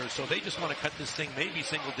this year, so they just want to cut this thing maybe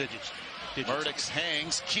single digits. Murdix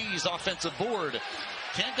hangs. Keys offensive board.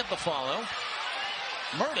 Can't get the follow.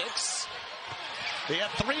 Murdix. They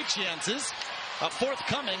have 3 chances. A 4th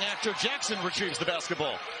coming after Jackson retrieves the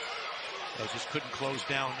basketball. They just couldn't close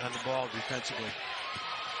down on the ball defensively.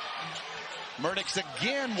 Murdix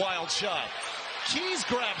again, wild shot. Keys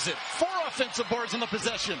grabs it. 4 offensive boards on the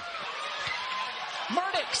possession.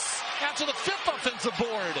 Murdix after the 5th offensive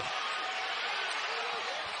board.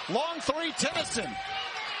 Long 3, Tennyson.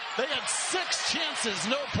 They had 6 chances,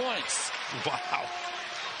 no points. Wow.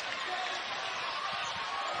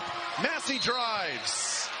 Massey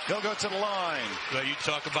drives. He'll go to the line. Well, you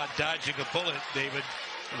talk about dodging a bullet, David.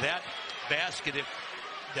 That basket, if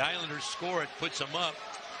the Islanders score it, puts them up.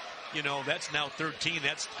 That's now 13.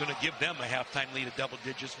 That's going to give them a halftime lead of double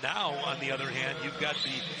digits. Now, on the other hand, you've got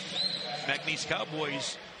the McNeese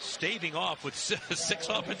Cowboys staving off with 6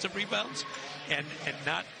 offensive rebounds and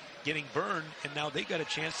not getting burned. And now they got a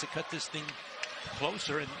chance to cut this thing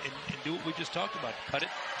closer and do what we just talked about. Cut it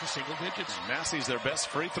to single digits. Massey's their best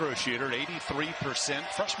free throw shooter, 83%.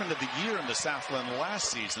 Freshman of the year in the Southland last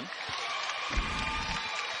season.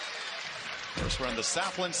 First, we're in the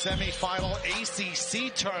Southland semifinal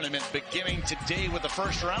ACC tournament beginning today with the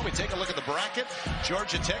first round. We take a look at the bracket.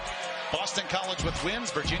 Georgia Tech, Boston College with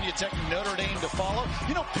wins. Virginia Tech, Notre Dame to follow.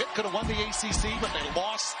 Pitt could have won the ACC, but they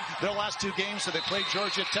lost their last 2 games, so they play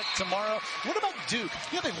Georgia Tech tomorrow. What about Duke?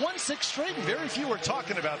 They've won 6 straight, and very few are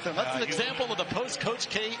talking about them. That's an example of the post-Coach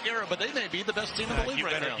K era, but they may be the best team in the league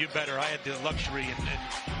right now. You better. I had the luxury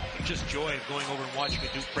and just joy of going over and watching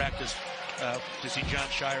a Duke practice. To see John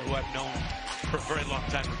Shire, who I've known for a very long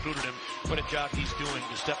time, recruited him. What a job he's doing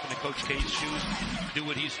to step into Coach K's shoes, do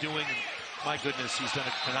what he's doing. And my goodness, he's done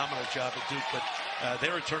a phenomenal job at Duke. But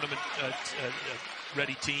they're a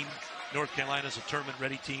tournament-ready team. North Carolina's a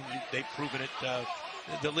tournament-ready team. They've proven it.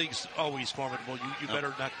 The league's always formidable. You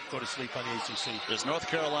better not go to sleep on the ACC. Is North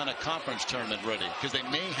Carolina conference tournament ready? Because they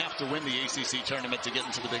may have to win the ACC tournament to get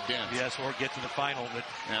into the Big Dance. Yes, or get to the final. But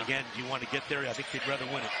again, do you want to get there? I think they'd rather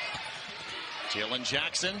win it. Jalen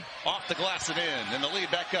Jackson off the glass and in the lead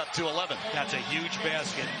back up to 11. That's a huge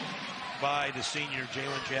basket. by the senior,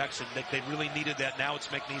 Jalen Jackson. They really needed that. Now it's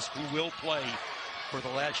McNeese who will play for the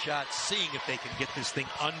last shot, seeing if they can get this thing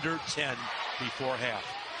under 10 before half.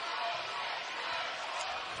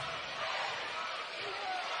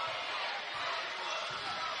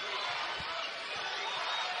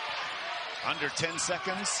 Under 10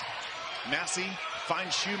 seconds. Massey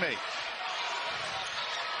finds Shoemate.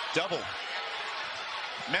 Double.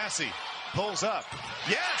 Massey pulls up.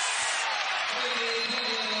 Yes!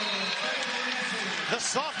 The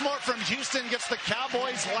sophomore from Houston gets the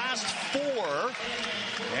Cowboys' last 4.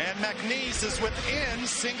 And McNeese is within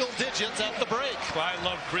single digits at the break. I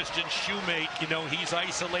love Christian Shoemate. You know, he's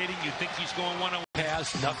isolating. You think he's going one-on-one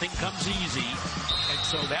pass. Nothing comes easy. And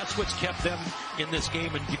so that's what's kept them in this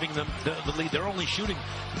game and giving them the lead. They're only shooting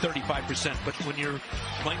 35%. But when you're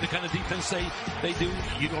playing the kind of defense they do,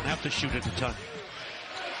 you don't have to shoot it a ton.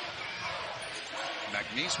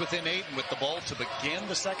 McNeese within 8 and with the ball to begin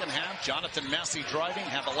the second half. Jonathan Massey driving.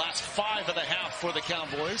 Have the last 5 of the half for the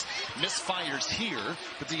Cowboys. Misfires here,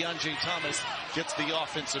 but DeAndre Thomas gets the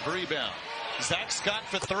offensive rebound. Zach Scott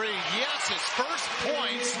for 3. Yes, his first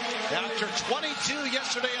points after 22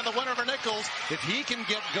 yesterday in the win over Nichols. If he can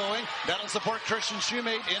get going, that'll support Christian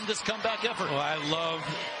Shoemate in this comeback effort. Well, I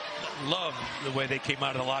love the way they came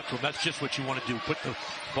out of the locker room. That's just what you want to do. Put the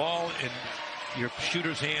ball in your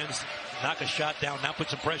shooter's hands, knock a shot down, now put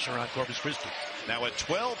some pressure on Corpus Christi. Now a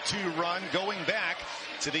 12-2 run going back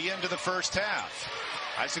to the end of the first half.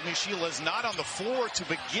 Isaac Mushila is not on the floor to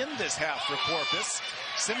begin this half for Corpus.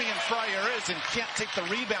 Simeon Fryer is and can't take the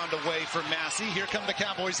rebound away from Massey. Here come the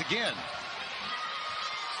Cowboys again.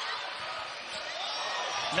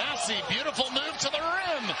 Massey, beautiful move to the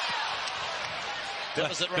rim.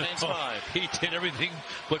 Deficit remains 5. He did everything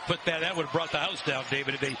but put that. That would have brought the house down,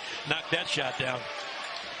 David, if they knocked that shot down.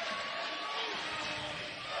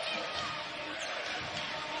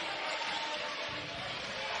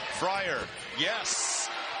 Fryer, yes.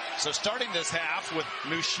 So starting this half with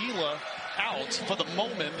Mushila out for the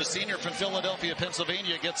moment. The senior from Philadelphia,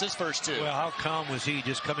 Pennsylvania gets his first 2. Well, how calm was he?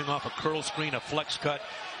 Just coming off a curl screen, a flex cut.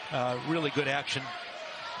 Really good action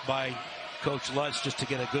by Coach Lutz just to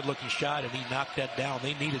get a good-looking shot, and he knocked that down.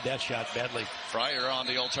 They needed that shot badly. Fryer on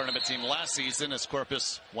the all-tournament team last season as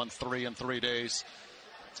Corpus won 3 in 3 days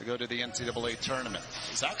to go to the NCAA tournament.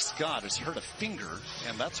 Zach Scott has hurt a finger,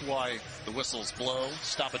 and that's why the whistles blow.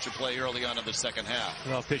 Stoppage of play early on in the second half.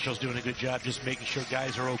 Well, officials doing a good job just making sure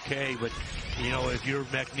guys are okay, but, you know, if you're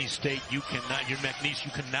McNeese State, you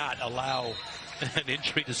cannot allow an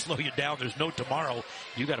injury to slow you down. There's no tomorrow.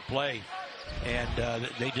 You got to play. And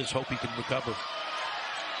they just hope he can recover.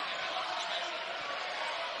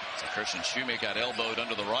 So Christian Shoemate got elbowed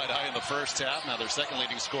under the right eye in the first half. Now their second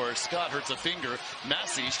leading scorer, Scott, hurts a finger.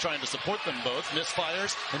 Massey's trying to support them both.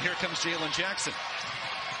 Misfires. And here comes Jalen Jackson.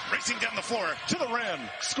 Racing down the floor to the rim.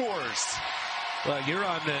 Scores. Well, you're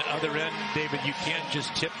on the other end, David. You can't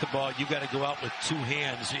just tip the ball. You got to go out with 2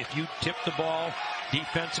 hands. If you tip the ball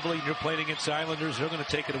defensively and you're playing against Islanders, they're going to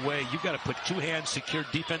take it away. You got to put 2 hands, secure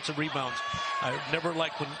defensive rebounds. I never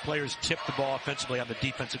like when players tip the ball offensively on the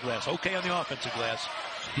defensive glass. Okay on the offensive glass.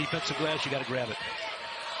 Defensive glass, you got to grab it.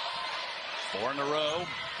 4 in a row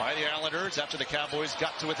by the Islanders after the Cowboys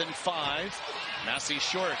got to within 5. Massey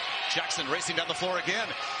short. Jackson racing down the floor again.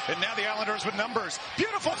 And now the Islanders with numbers.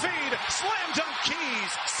 Beautiful feed. Slam dunk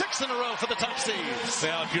Keys. 6 in a row for the top seeds.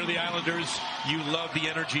 Well, if you're the Islanders, you love the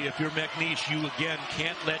energy. If you're McNeese, you again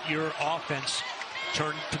can't let your offense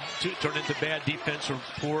turn into bad defense or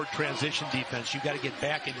poor transition defense. You got to get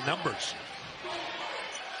back in numbers.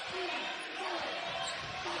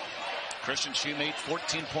 Christian Shoemate,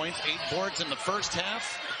 14 points, 8 boards in the first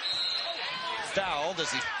half. Fouled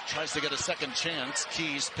as he tries to get a second chance.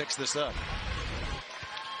 Keys picks this up.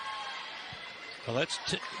 Well,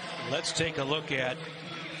 let's take a look at,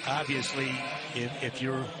 obviously, if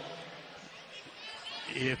you're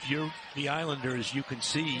the Islanders, you can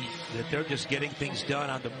see that they're just getting things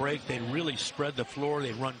done on the break. They really spread the floor.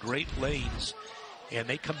 They run great lanes, and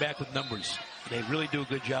they come back with numbers. They really do a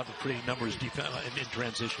good job of creating numbers in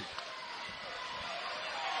transition.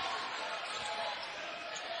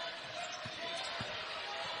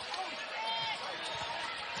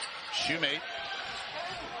 Shoemate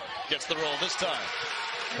gets the roll this time.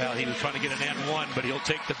 Well, he was trying to get an and one, but he'll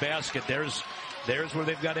take the basket. There's where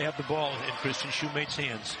they've got to have the ball in Christian Shoemate's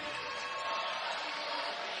hands.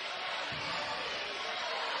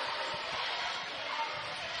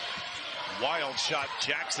 Wild shot,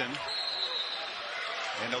 Jackson.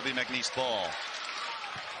 And it'll be McNeese ball.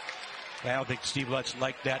 I don't think Steve Lutz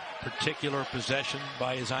liked that particular possession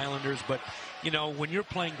by his Islanders, but you know, when you're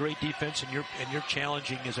playing great defense and you're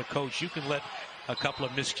challenging as a coach, you can let a couple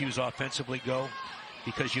of miscues offensively go,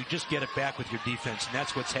 because you just get it back with your defense, and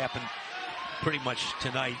that's what's happened pretty much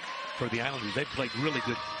tonight for the Islanders. They played really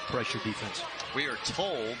good pressure defense. We are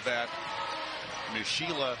told that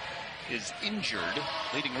Mushila is injured,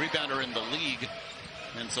 leading rebounder in the league,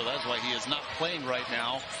 and so that's why he is not playing right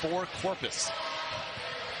now for Corpus.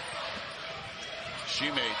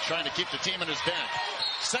 Shumate trying to keep the team in his bench.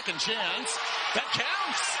 Second chance. That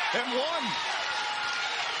counts. And one.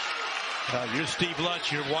 You're Steve Lutz.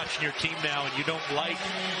 You're watching your team now, and you don't like,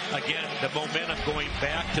 again, the momentum going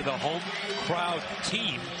back to the home crowd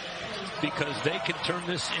team, because they can turn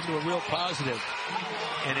this into a real positive.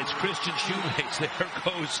 And it's Christian Shumate. There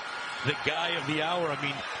goes the guy of the hour. I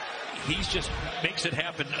mean, he's just makes it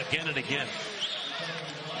happen again and again.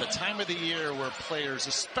 The time of the year where players,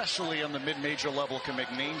 especially on the mid-major level, can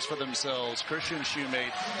make names for themselves. Christian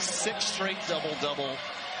Shumate, 6 straight double-double,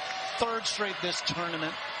 3rd straight this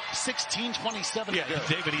tournament, 16-27 yeah, to go.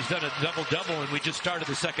 David, he's done a double-double, and we just started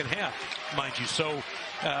the second half, mind you. So,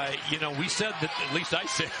 you know, we said that, at least I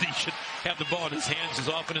said, that he should have the ball in his hands as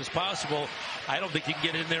often as possible. I don't think he can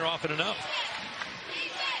get in there often enough.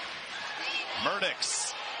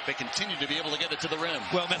 Murdoch's. They continue to be able to get it to the rim.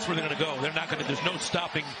 Well, that's where they're going to go. They're not going to, there's no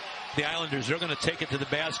stopping the Islanders. They're going to take it to the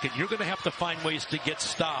basket. You're going to have to find ways to get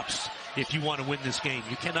stops if you want to win this game.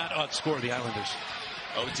 You cannot outscore the Islanders.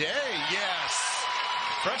 O'Day, yes.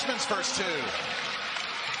 Freshman's first 2.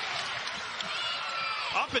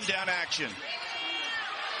 Up and down action.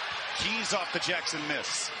 Keys off the Jackson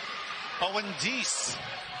miss. Owen Deese.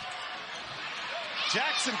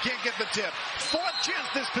 Jackson can't get the tip. 4th chance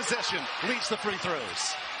this possession. Leads the free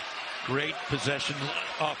throws. Great possession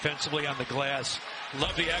offensively on the glass.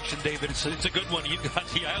 Love the action, David. It's a good one. You've got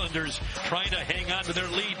the Islanders trying to hang on to their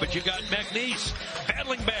lead, but you got McNeese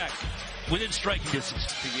battling back within striking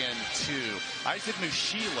distance. The end 2. Isaac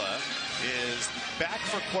Mushila is back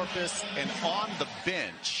for Corpus and on the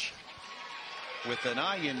bench with an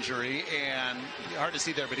eye injury, and hard to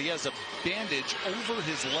see there, but he has a bandage over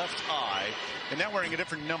his left eye, and now wearing a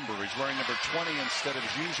different number. He's wearing number 20 instead of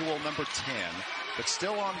his usual number 10, but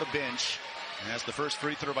still on the bench, and has the first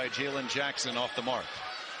free throw by Jalen Jackson off the mark.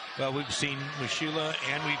 Well, we've seen Mushila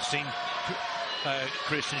and we've seen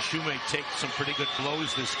Christian Shumate take some pretty good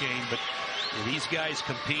blows this game, but these guys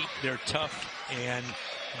compete, they're tough, and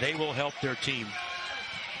they will help their team.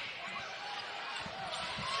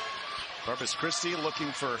 Corpus Christi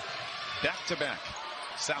looking for back-to-back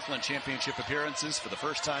Southland Championship appearances for the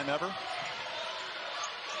first time ever.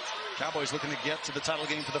 Cowboys looking to get to the title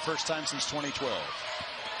game for the first time since 2012.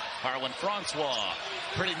 Harlan Francois,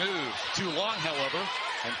 pretty move. Too long, however.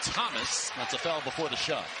 And Thomas, that's a foul before the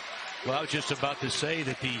shot. Well, I was just about to say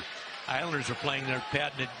that the Islanders are playing their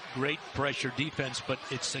patented great pressure defense, but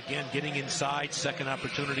it's, again, getting inside, second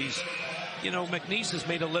opportunities. You know, McNeese has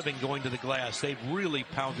made a living going to the glass. They've really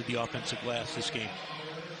pounded the offensive glass this game.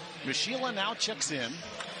 Mushila now checks in.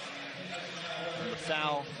 And the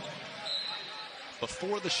foul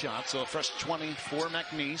before the shot, so a fresh 20 for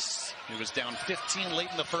McNeese. He was down 15 late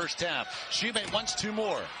in the first half. Shumate wants 2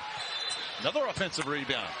 more. Another offensive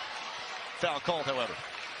rebound. Foul called, however.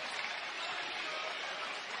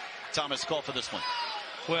 Thomas called for this one.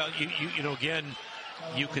 Well, you know, again,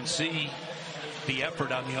 you can see the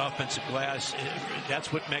effort on the offensive glass.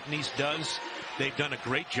 That's what McNeese does. They've done a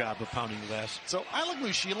great job of pounding the glass. So Isaac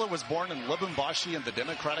Mushila was born in Lubumbashi in the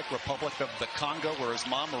Democratic Republic of the Congo, where his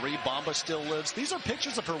mom, Marie Bamba, still lives. These are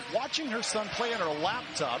pictures of her watching her son play on her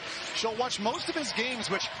laptop. She'll watch most of his games,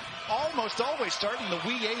 which almost always start in the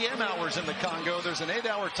wee a.m. hours in the Congo. There's an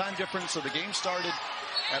 8-hour time difference, so the game started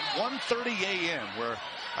at 1:30 a.m., where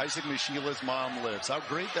Isaac Mushila's mom lives. How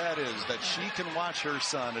great that is, that she can watch her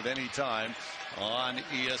son at any time on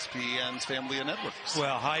ESPN's Family of Networks.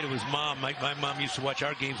 Well, hi to his mom. My mom used to watch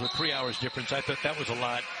our games with 3 hours difference. I thought that was a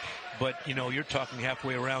lot. But, you know, you're talking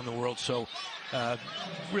halfway around the world. So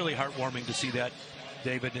really heartwarming to see that,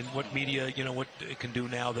 David, and what media, you know, what it can do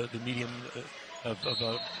now, the medium of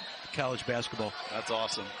college basketball. That's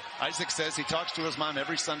awesome. Isaac says he talks to his mom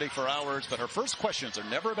every Sunday for hours, but her first questions are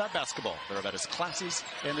never about basketball. They're about his classes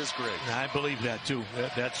and his grades. I believe that, too.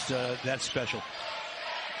 That's special.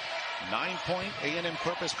 9-point A&M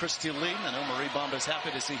Corpus Christi lead. I know Marie Bamba is happy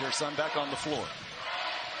to see her son back on the floor.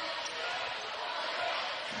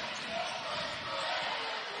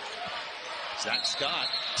 Zach Scott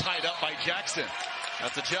tied up by Jackson.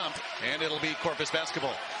 That's a jump, and it'll be Corpus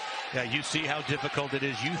basketball. Yeah, you see how difficult it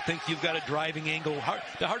is. You think you've got a driving angle.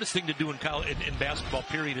 The hardest thing to do in basketball,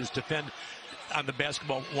 period, is defend on the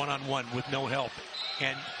basketball one-on-one with no help.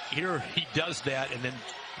 And here he does that and then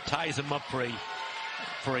ties him up for a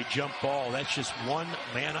for a jump ball. That's just one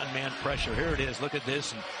man-on-man pressure. Here it is. Look at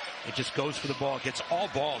this. And it just goes for the ball. It gets all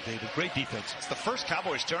ball, David. Great defense. It's the first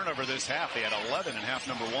Cowboys turnover this half. They had 11 in half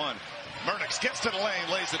number 1. Murdoch gets to the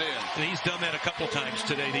lane, lays it in. And he's done that a couple times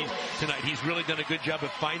tonight. He's really done a good job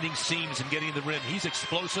of finding seams and getting the rim. He's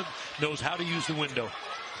explosive, knows how to use the window.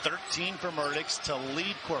 13 for Murdoch to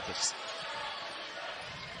lead Corpus.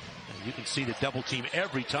 And you can see the double team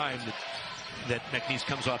every time that McNeese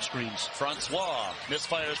comes off screens. Francois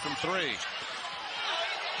misfires from 3.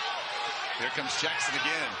 Here comes Jackson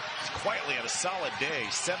again. He's quietly had a solid day.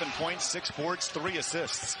 7 points, 6 boards, 3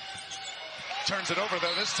 assists. Turns it over,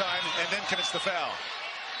 though, this time, and then commits the foul.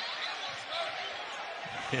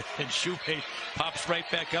 And Shoemate pops right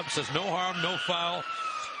back up, says no harm, no foul.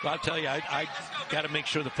 Well, I'll tell you, I got to make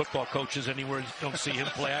sure the football coaches anywhere don't see him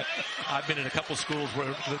play. I've been in a couple schools where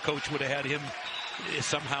the coach would have had him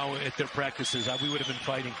somehow at their practices. We would have been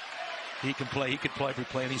fighting. He can play. He could play every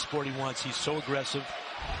play, and he's what he wants. He's so aggressive,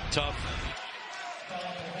 tough.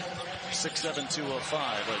 6'7",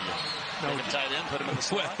 205. No, tight end, put him in the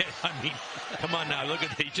slot. I mean, come on now. Look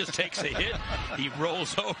at he just takes a hit. He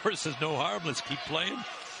rolls over, says no harm. Let's keep playing.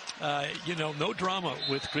 No drama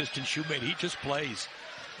with Christian Shoemate. He just plays,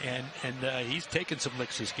 and he's taken some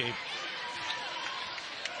licks this game.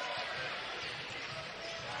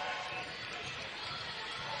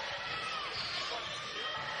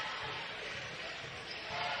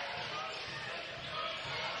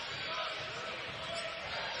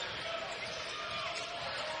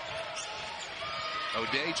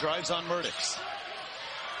 O'Day drives on Murdoch.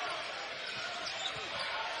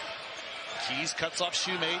 Keys cuts off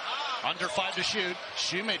Shoemate. Under 5 to shoot.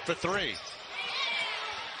 Shoemate for 3.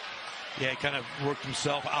 Yeah, he kind of worked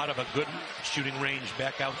himself out of a good shooting range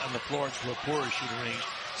back out on the floor to a poorer shooting range.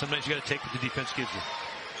 Sometimes you got to take what the defense gives you.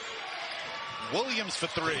 Williams for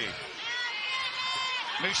 3.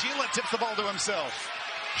 Mushila tips the ball to himself.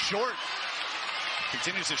 Short.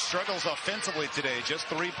 Continues his struggles offensively today. Just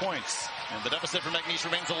 3 points. And the deficit for McNeese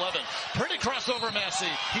remains 11. Pretty crossover, Massey.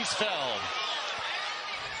 He's fouled.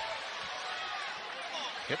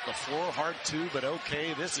 Hit the floor hard too, but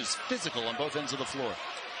okay. This is physical on both ends of the floor.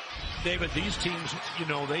 David, these teams,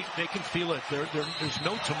 they can feel it. There's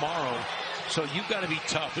no tomorrow, so you've got to be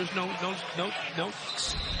tough. There's no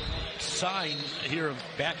sign here of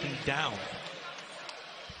backing down.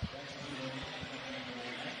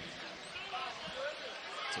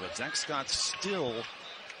 So with Zach Scott still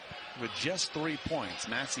with just 3 points,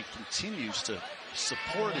 Massey continues to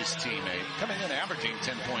support his teammate, coming in averaging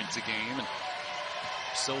 10 points a game, and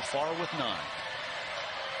so far with 9.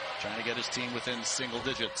 Trying to get his team within single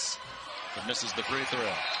digits, but misses the free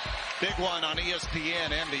throw. Big one on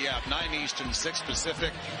ESPN and the app, 9 Eastern, 6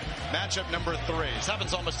 Pacific. Matchup number 3. This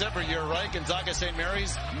happens almost every year, right? Gonzaga St.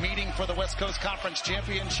 Mary's meeting for the West Coast Conference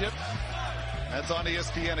Championship. That's on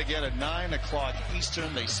ESPN again at 9 o'clock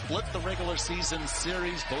Eastern. They split the regular season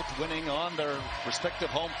series, both winning on their respective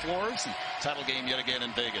home floors. And title game yet again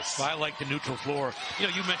in Vegas. Well, I like the neutral floor. You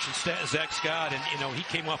mentioned Zach Scott, and he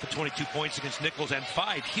came off with 22 points against Nichols and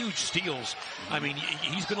 5 huge steals. I mean,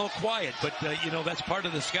 he's been a little quiet, but that's part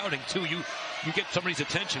of the scouting too. You get somebody's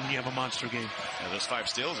attention when you have a monster game. Yeah, those 5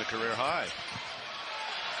 steals, a career high.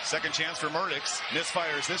 Second chance for Murdoch.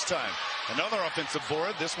 Misfires this time. Another offensive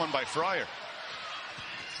board. This one by Fryer.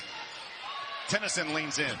 Tennyson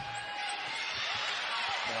leans in. Well,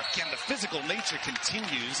 again, the physical nature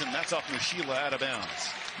continues, and that's off Mushila out of bounds.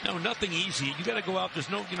 No, nothing easy. You got to go out. There's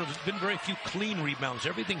been very few clean rebounds.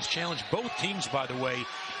 Everything's challenged. Both teams, by the way,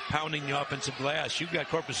 pounding the offensive glass. You've got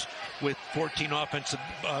Corpus with 14 offensive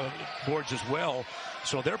boards as well.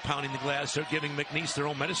 So they're pounding the glass. They're giving McNeese their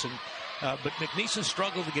own medicine. But McNeese has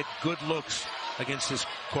struggled to get good looks against this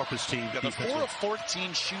Corpus team. Yeah, the 4 of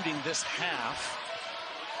 14 shooting this half.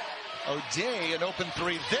 O'Day, an open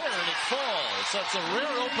 3 there, and it falls. So it's a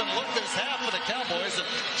rare open look this half for the Cowboys. And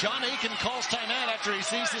John Aiken calls timeout after he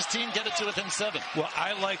sees his team get it to within 7. Well,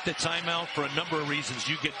 I like the timeout for a number of reasons.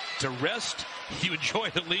 You get to rest, you enjoy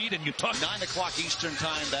the lead, and you talk. 9 o'clock Eastern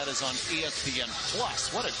time, that is on ESPN+.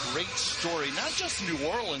 What a great story. Not just New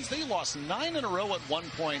Orleans. They lost 9 in a row at one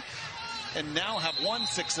point, and now have won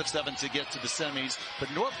 6 of 7 to get to the semis. But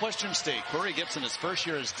Northwestern State, Corey Gibson, his first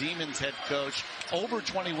year as Demons head coach, over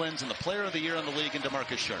 20 wins and the player of the year in the league in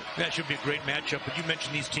DeMarcus Sharp. That should be a great matchup. But you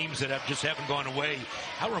mentioned these teams that haven't gone away.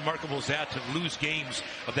 How remarkable is that to lose games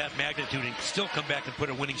of that magnitude and still come back and put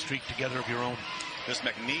a winning streak together of your own? This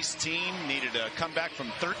McNeese team needed a comeback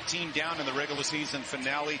from 13 down in the regular season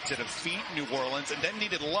finale to defeat New Orleans, and then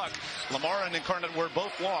needed luck. Lamar and Incarnate were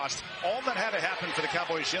both lost. All that had to happen for the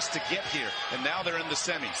Cowboys just to get here, and now they're in the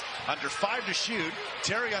semis. Under 5 to shoot,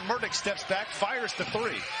 Terry on Murdoch steps back, fires to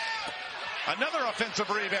 3. Another offensive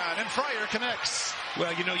rebound, and Fryer connects.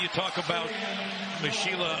 Well, you know, you talk about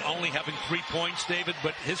Mushila only having 3 points, David,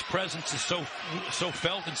 but his presence is so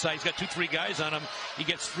felt inside. He's got 2-3 guys on him. He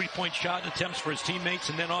gets 3-point shot attempts for his teammates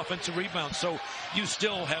and then offensive rebounds. So you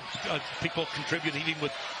still have people contributing even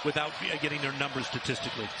without getting their numbers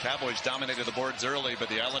statistically. Cowboys dominated the boards early, but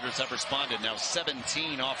the Islanders have responded. Now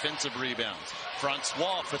 17 offensive rebounds.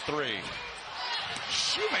 Francois for 3.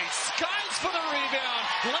 Shoemate skies for the rebound.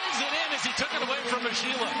 Lays it in as he took it away from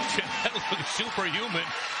Mushila. That looked superhuman.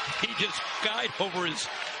 He just skied over his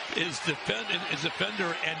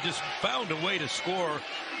defender and just found a way to score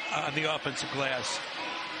on the offensive glass.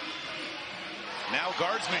 Now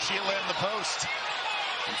guards Mushila in the post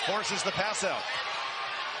and forces the pass out.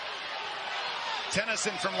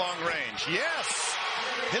 Tennyson from long range. Yes!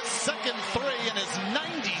 His second 3 and his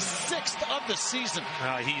 96th of the season.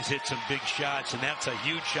 He's hit some big shots, and that's a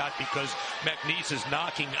huge shot because McNeese is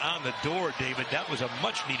knocking on the door, David. That was a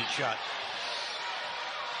much-needed shot.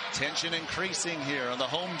 Tension increasing here on the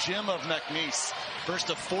home gym of McNeese. First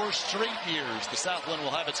of 4 straight years, the Southland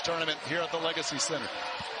will have its tournament here at the Legacy Center.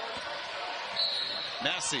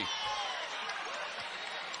 Massey.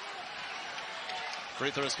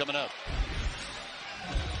 Free throws coming up.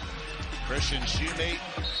 Christian Shoemate,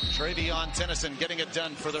 Travion Tennyson getting it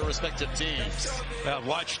done for their respective teams.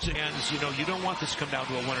 Watch ends. You know, you don't want this to come down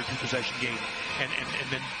to a 1 or 2 possession game and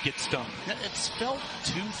then get stung. It's felt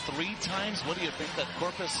 2-3 times. What do you think that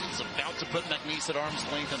Corpus is about to put McNeese at arm's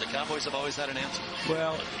length, and the Cowboys have always had an answer?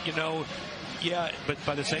 Well, you know, yeah, but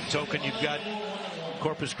by the same token, you've got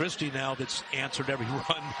Corpus Christi now that's answered every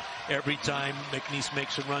run. Every time McNeese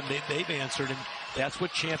makes a run, they've answered, and that's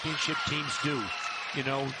what championship teams do. You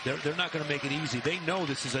know, they're not going to make it easy. They know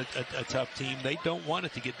this is a tough team. They don't want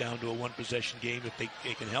it to get down to a 1 possession game if they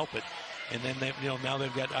can help it. And then now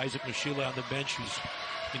they've got Isaac Mushila on the bench, who's,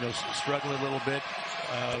 you know, struggling a little bit,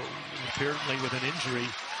 apparently with an injury.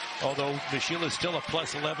 Although Mushila is still a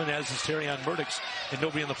 +11, as is Terry on Murdoch, and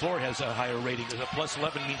nobody on the floor has a higher rating. A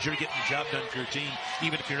 +11 means you're getting the job done for your team,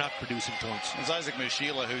 even if you're not producing points. It's Isaac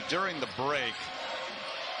Mushila, who during the break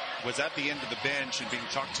was at the end of the bench and being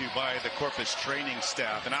talked to by the Corpus training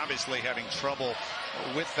staff, and obviously having trouble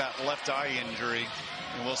with that left eye injury.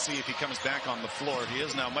 And we'll see if he comes back on the floor. He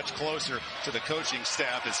is now much closer to the coaching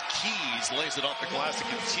staff as Keys lays it off the glass and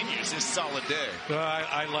continues his solid day.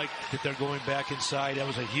 I like that they're going back inside. That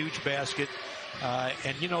was a huge basket.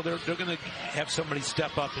 And, you know, they're going to have somebody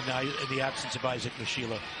step up in the absence of Isaac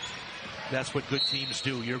Mushila. That's what good teams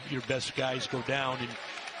do. Your best guys go down, and,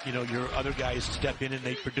 you know, your other guys step in and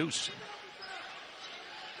they produce.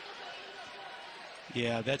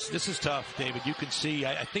 Yeah, this is tough, David. You can see,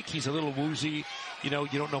 I think he's a little woozy. You know,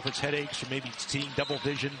 you don't know if it's headaches or maybe seeing double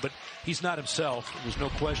vision, but he's not himself. There's no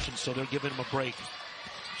question, so they're giving him a break.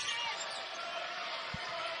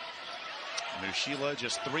 Mushila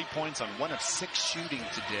just 3 points on 1 of 6 shooting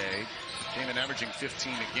today. Came in averaging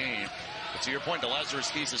 15 a game. But to your point, the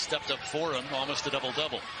Lazarus Keys has stepped up for him, almost a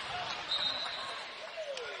double-double.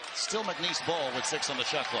 Still McNeese ball with 6 on the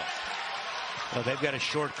shot clock. Well, they've got a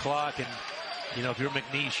short clock, and, you know, if you're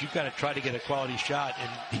McNeese, you've got to try to get a quality shot,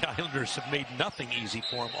 and the Islanders have made nothing easy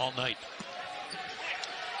for him all night.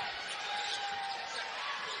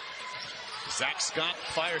 Zach Scott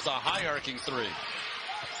fires a high-arcing 3.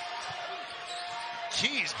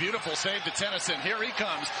 Keys, beautiful save to Tennyson. Here he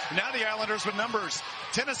comes. Now the Islanders with numbers.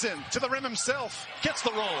 Tennyson to the rim himself. Gets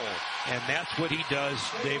the roll. And that's what he does,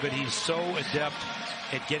 David. He's so adept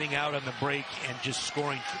at getting out on the break and just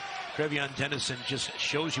scoring. Trevion Tennyson just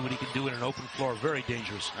shows you what he can do in an open floor. Very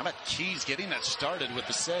dangerous. How about Keys getting that started with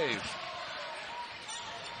the save?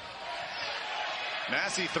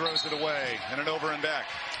 Massey throws it away and an over and back.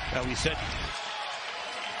 We said,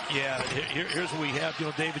 yeah, here's what we have. You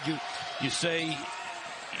know, David, you say,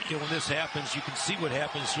 you know, when this happens, you can see what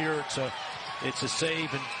happens here. It's a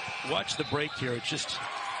save, and watch the break here. It's just,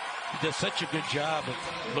 he does such a good job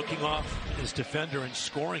of looking off his defender and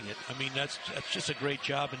scoring it. I mean, that's just a great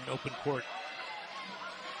job in open court.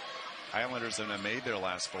 Islanders have made their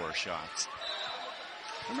last 4 shots.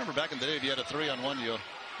 I remember back in the day, if you had a 3-on-1, you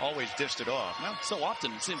always dished it off. Now, so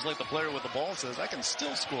often it seems like the player with the ball says, I can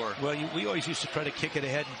still score. Well, we always used to try to kick it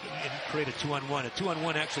ahead and create a 2-on-1. A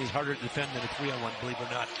 2-on-1 actually is harder to defend than a 3-on-1, believe it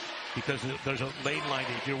or not, because there's a lane line.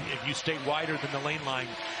 If you stay wider than the lane line,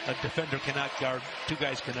 a defender cannot guard. 2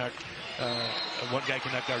 guys cannot. 1 guy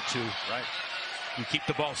cannot guard 2. Right. you keep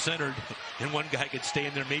the ball centered, and one guy could stay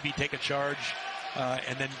in there, maybe take a charge,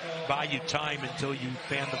 and then buy you time until you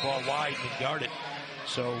fan the ball wide and guard it.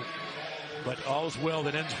 So, but all's well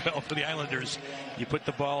that ends well for the Islanders. You put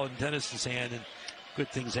the ball in Tennyson's hand, and good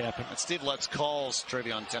things happen. And Steve Lutz calls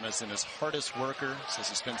Travion Tennyson his hardest worker. Says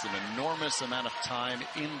he spends an enormous amount of time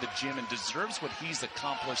in the gym and deserves what he's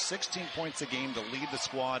accomplished. 16 points a game to lead the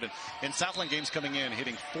squad. And in Southland games coming in,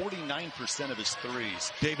 hitting 49% of his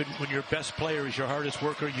threes. David, when your best player is your hardest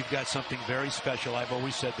worker, you've got something very special. I've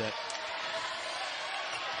always said that.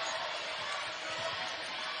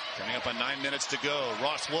 Coming up on 9 minutes to go.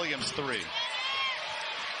 Ross Williams 3.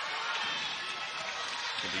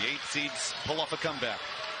 And the 8 seeds pull off a comeback.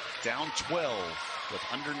 Down 12 with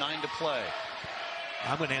under 9 to play.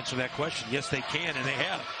 I'm going to answer that question. Yes, they can, and they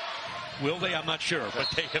have. Will they? I'm not sure, but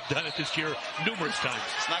they have done it this year numerous times.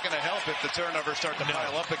 It's not going to help if the turnovers start to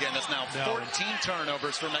pile up again. It's now 14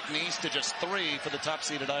 turnovers for McNeese to just 3 for the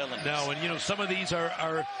top-seeded Islanders. No, and some of these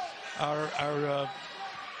are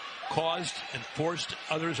caused and forced,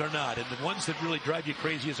 others are not. And the ones that really drive you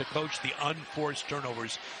crazy as a coach, the unforced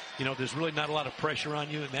turnovers. There's really not a lot of pressure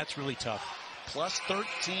on you, and that's really tough. Plus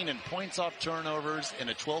 13 in points off turnovers and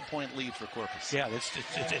a 12-point lead for Corpus. Yeah,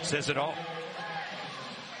 it says it all.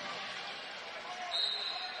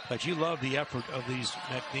 But you love the effort of these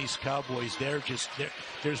McNeese Cowboys.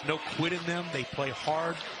 There's no quit in them. They play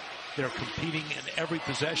hard. They're competing in every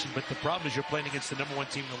possession, but the problem is you're playing against the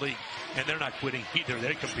 #1 team in the league, and they're not quitting either.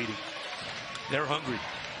 They're competing. They're hungry.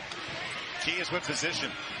 Key is with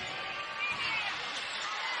position.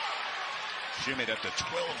 Shumate up to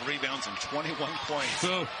 12 rebounds and 21 points.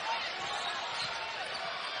 Oh.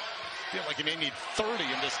 Feel like he may need 30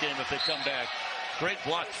 in this game if they come back. Great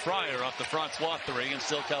block Fryer off the Francois 3, and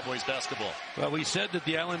still Cowboys basketball. Well, we said that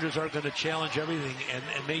the Islanders are going to challenge everything, and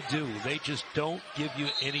they do. They just don't give you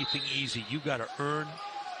anything easy. You got to earn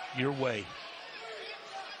your way.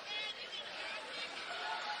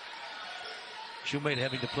 Shumate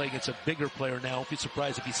having to play against a bigger player now. Don't be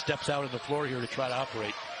surprised if he steps out on the floor here to try to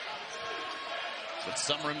operate. With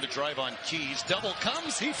some room to drive on Keys. Double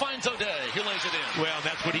comes. He finds O'Day. He lays it in. Well,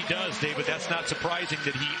 that's what he does, David. That's not surprising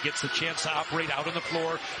that he gets the chance to operate out on the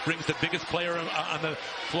floor, brings the biggest player on the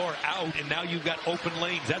floor out, and now you've got open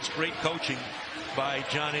lanes. That's great coaching by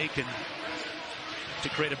John Aiken to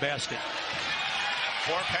create a basket.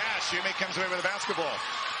 For pass. Shumate comes away with a basketball.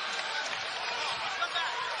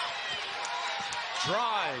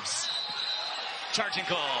 Drives. Charging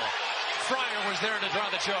call. Fryer was there to draw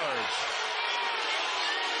the charge.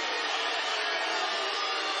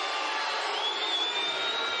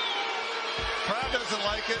 Crowd doesn't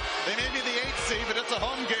like it. They may be the 8th seed, but it's a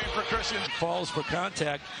home game for Christian. Falls for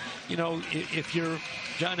contact. If you're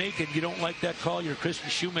John Aiken, you don't like that call. You're Christian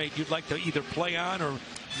Shumate. You'd like to either play on or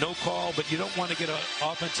no call, but you don't want to get an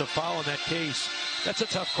offensive foul in that case. That's a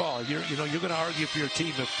tough call. You're going to argue for your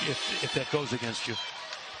team if that goes against you.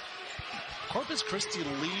 Corpus Christi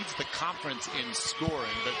leads the conference in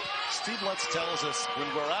scoring, but Steve Lutz tells us when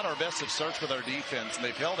we're at our best, it starts with our defense, and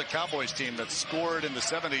they've held a Cowboys team that scored in the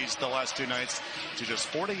 70s the last 2 nights to just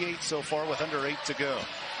 48 so far with under 8 to go.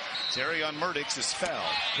 Terry on Murdix is fouled.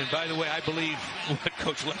 And by the way, I believe what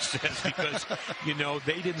Coach Lutz says because,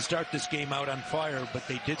 they didn't start this game out on fire, but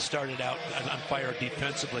they did start it out on fire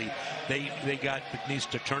defensively. They got McNeese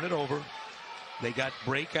to turn it over. They got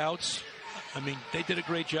breakouts. They did a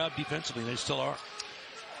great job defensively. They still are.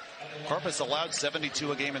 Corpus allowed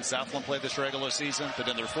 72 a game in Southland play this regular season, but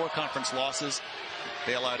in their 4 conference losses,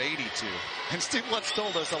 they allowed 82. And Steve Lutz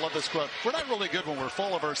told us, I love this quote, we're not really good when we're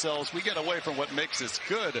full of ourselves. We get away from what makes us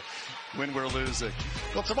good when we're losing.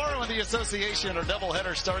 Well, tomorrow in the association, our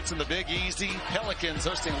doubleheader starts in the Big Easy. Pelicans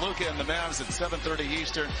hosting Luca and the Mavs at 7:30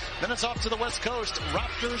 Eastern. Then it's off to the West Coast,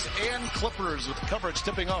 Raptors and Clippers, with coverage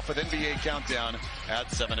tipping off with NBA Countdown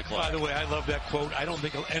at 7 o'clock. By the way, I love that quote. I don't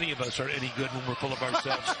think any of us are any good when we're full of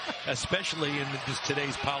ourselves, especially in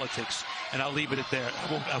today's politics. And I'll leave it at that.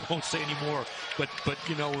 I won't say any more. But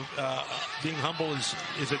being humble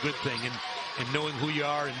is a good thing, and knowing who you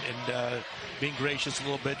are and being gracious a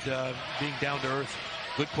little bit, being down to earth,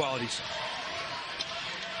 good qualities.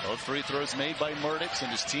 Both free throws made by Murdix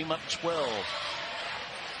and his team up 12.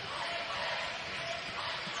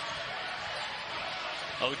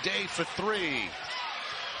 O'Day for 3.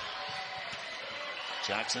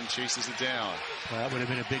 Jackson chases it down. Well, that would have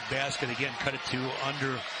been a big basket. Again, cut it to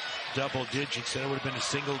under double digits. That would have been a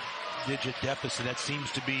single-digit deficit. That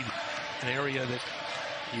seems to be an area that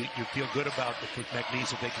you feel good about with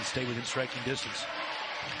McNeese if they can stay within striking distance.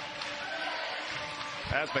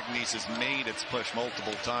 as McNeese has made its push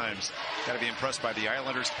multiple times. Got to be impressed by the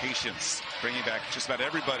Islanders' patience, bringing back just about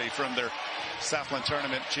everybody from their Southland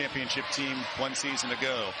Tournament championship team one season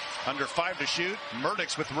ago. Under 5 to shoot.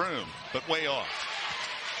 Murdoch's with room, but way off.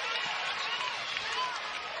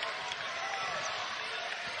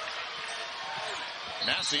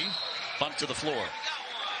 Massey bumped to the floor.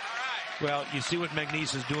 Well, you see what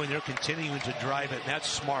McNeese is doing. They're continuing to drive it, and that's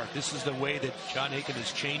smart. This is the way that John Aiken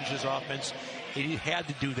has changed his offense. He had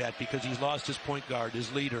to do that because he's lost his point guard,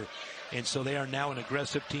 his leader. And so they are now an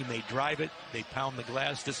aggressive team. They drive it. They pound the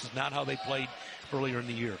glass. This is not how they played earlier in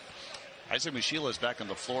the year. Isaac Mushila is back on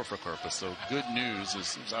the floor for Corpus, so good news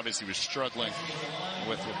is obviously was struggling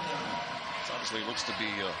with obviously looks to be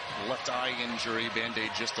a left eye injury,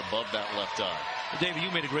 Band-Aid just above that left eye. David,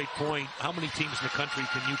 you made a great point. How many teams in the country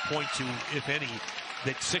can you point to, if any,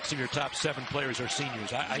 that 6 of your top 7 players are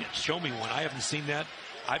seniors? Show me one. I haven't seen that.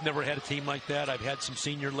 I've never had a team like that. I've had some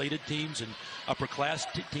senior-laden teams and upper-class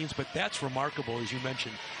teams, but that's remarkable, as you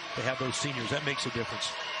mentioned, to have those seniors. That makes a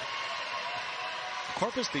difference.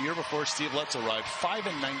 Corpus, the year before Steve Lutz arrived,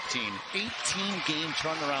 5-19, 18-game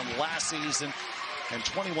turnaround last season, and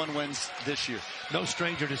 21 wins this year. No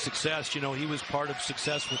stranger to success. You know, he was part of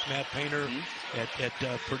success with Matt Painter at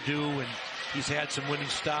Purdue, and he's had some winning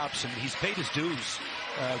stops, and he's paid his dues.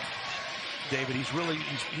 David, he's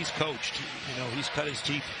coached. You know, he's cut his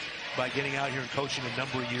teeth by getting out here and coaching a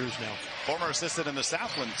number of years now. Former assistant in the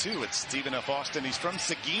Southland, too. It's Stephen F. Austin. He's from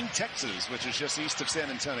Seguin, Texas, which is just east of San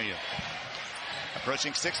Antonio.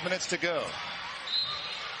 Approaching 6 minutes to go.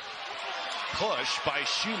 Push by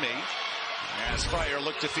Shoemate as Fryer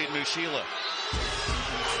looked to feed Mushila.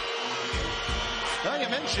 Now, you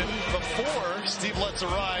mentioned before Steve Lutz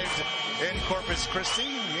arrived in Corpus Christi,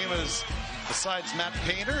 he was, besides Matt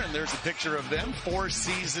Painter, and there's a picture of them, 4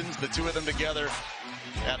 seasons, the two of them together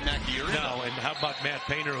at Mackey Arena. No, and how about Matt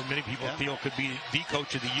Painter, who many people feel could be the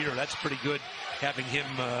coach of the year? That's pretty good, having him,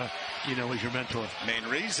 you know, as your mentor. Main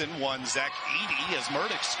reason, one, Zach Edey, as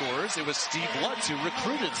Murdoch scores. It was Steve Lutz who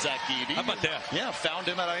recruited Zach Edey. How about that? Yeah, found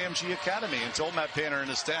him at IMG Academy and told Matt Painter and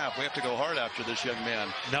his staff, we have to go hard after this young man.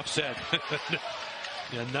 Enough said.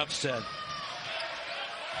 Yeah, enough said.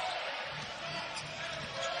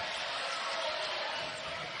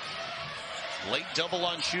 Late double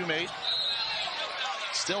on Shoemate.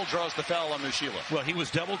 Still draws the foul on Mushila. Well, he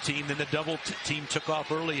was double teamed, and the double team took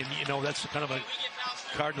off early, and you know that's kind of a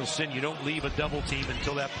cardinal sin. You don't leave a double team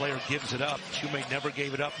until that player gives it up. Shoemate never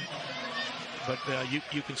gave it up, but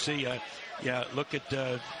you can see, yeah. Look at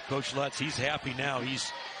Coach Lutz. He's happy now.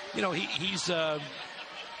 He's, you know, he's a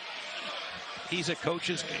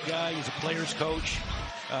coach's guy. He's a player's coach.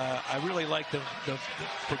 I really like the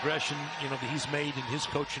progression, you know, that he's made in his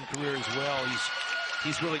coaching career as well.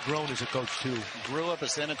 He's really grown as a coach, too. Grew up a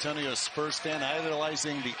San Antonio Spurs fan,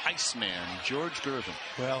 idolizing the Iceman, George Gervin.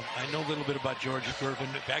 Well, I know a little bit about George Gervin.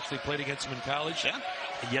 I actually played against him in college. Yeah?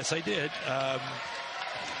 Yes, I did.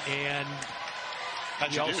 And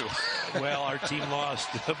how'd you do? Well, our team lost,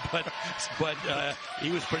 but he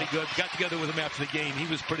was pretty good. Got together with him after the game. He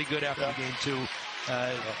was pretty good after the game, too.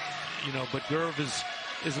 You know, but Gerv is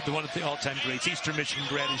one of the all-time greats. Eastern Michigan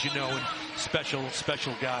grad, as you know, and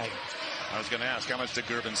special guy. I was going to ask, how much did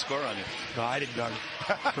Gervin score on you? No, I didn't guard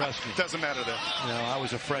him. Trust me. Doesn't matter then. No, I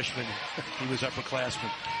was a freshman. He was upperclassman.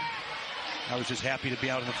 I was just happy to be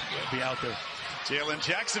out there. Jalen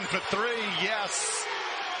Jackson for 3. Yes.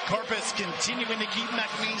 Corpus continuing to keep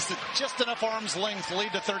McNeese at just enough arm's length,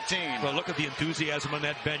 lead to 13. Well, look at the enthusiasm on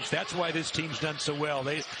that bench. That's why this team's done so well.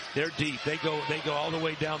 They're deep. They go all the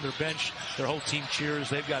way down their bench. Their whole team cheers.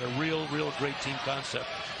 They've got a real great team concept.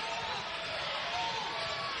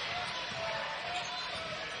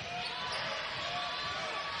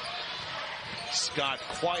 Scott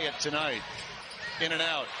quiet tonight. In and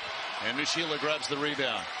out. And Mushila grabs the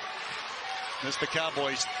rebound. This is the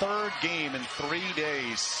Cowboys' 3rd game in 3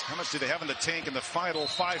 days. How much do they have in the tank in the final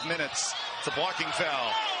 5 minutes? It's a blocking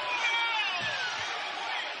foul.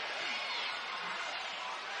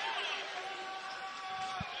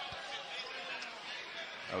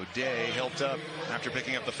 O'Day helped up after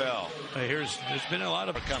picking up the foul. There's been a lot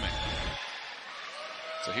of coming.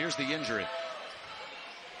 So here's the injury.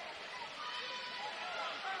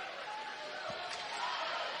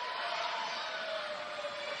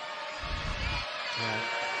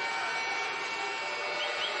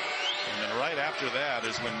 And then right after that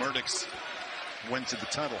is when Murdoch's went to the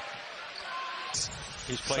tunnel.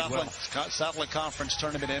 He's played well. Southland Conference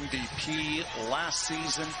Tournament MVP last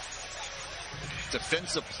season.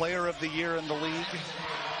 Defensive Player of the Year in the league.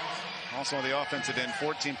 Also on the offensive end,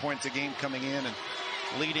 14 points a game coming in and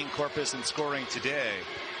leading Corpus in scoring today.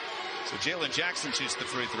 So Jalen Jackson shoots the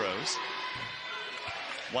free throws.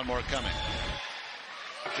 One more coming.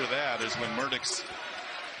 After that is when Murdix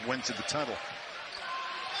went to the tunnel.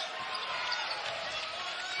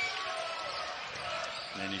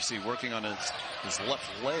 And you see working on his left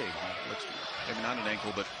leg, which maybe not an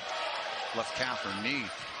ankle, but left calf or knee.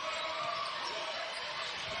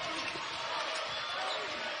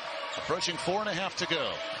 Approaching 4.5 to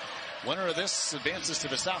go. Winner of this advances to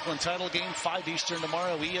the Southland title game, 5 Eastern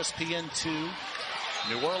tomorrow, ESPN 2.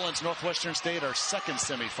 New Orleans, Northwestern State, our second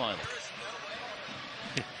semifinal.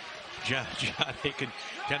 John Aiken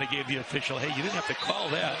kind of gave the official, hey, you didn't have to call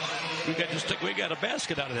that. We got a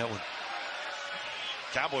basket out of that one.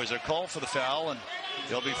 Cowboys are called for the foul, and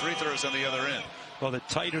there'll be free throws on the other end. Well, the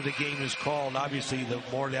tighter the game is called, obviously, the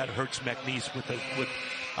more that hurts McNeese with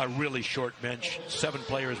a really short bench. 7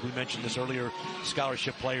 players, we mentioned this earlier,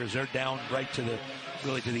 scholarship players. They're down right to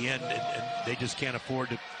the end, and they just can't afford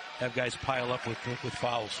to have guys pile up with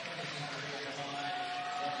fouls.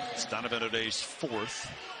 It's Donovan O'Day's 4th.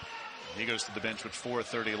 He goes to the bench with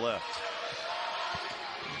 4:30 left.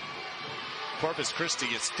 Corpus Christi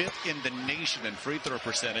is 5th in the nation in free throw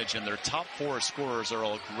percentage, and their top 4 scorers are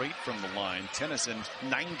all great from the line. Tennyson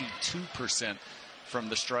 92% from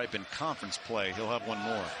the stripe in conference play. He'll have one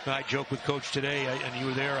more. I joked with Coach today, and you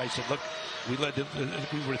were there. I said, look, we were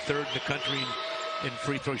 3rd in the country in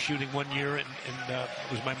free throw shooting one year, and it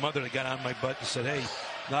was my mother that got on my butt and said, hey,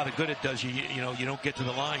 not how good it does you don't get to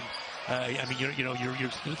the line. I mean, you're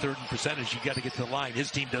 3rd in percentage. You got to get to the line.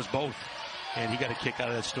 His team does both. And he got a kick out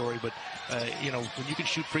of that story. But, when you can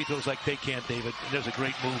shoot free throws like they can, David, there's a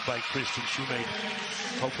great move by Christian Shoemake.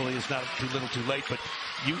 Hopefully it's not too little too late. But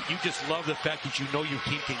you just love the fact that you know your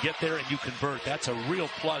team can get there and you convert. That's a real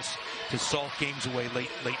plus to salt games away late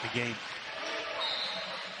in the game.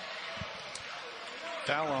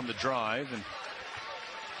 Foul on the drive, and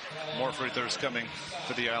more free throws coming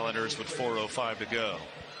for the Islanders with 4:05 to go.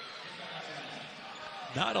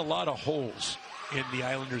 Not a lot of holes in the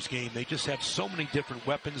Islanders game. They just have so many different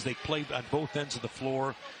weapons. They play on both ends of the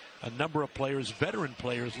floor. A number of players, veteran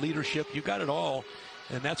players, leadership. You got it all.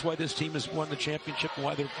 And that's why this team has won the championship and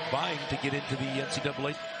why they're vying to get into the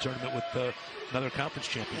NCAA tournament with another conference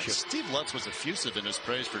championship. Steve Lutz was effusive in his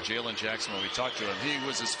praise for Jalen Jackson when we talked to him. He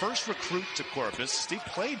was his first recruit to Corpus. Steve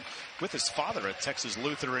played with his father at Texas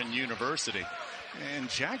Lutheran University. And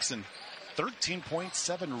Jackson,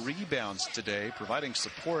 13.7 rebounds today, providing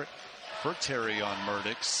support for Terry on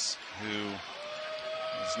Murdix, who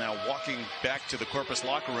is now walking back to the Corpus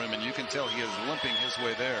locker room, and you can tell he is limping his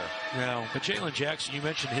way there. Now, but Jalen Jackson, you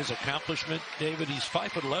mentioned his accomplishment, David. He's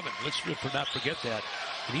 5'11". Let's not forget that.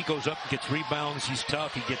 And he goes up and gets rebounds. He's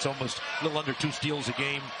tough. He gets almost a little under 2 steals a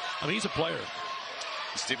game. I mean, he's a player.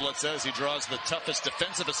 Steve Lutz says he draws the toughest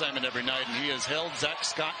defensive assignment every night, and he has held Zach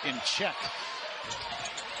Scott in check.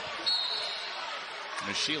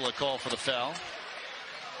 Mushila called for the foul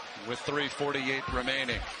with 3:48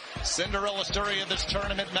 remaining. Cinderella story of this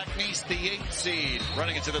tournament, McNeese, the 8th seed,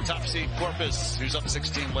 running into the top seed Corpus, who's up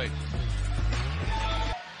 16 late.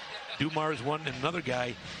 Dumars won, and another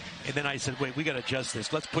guy. And then I said, wait, we got to adjust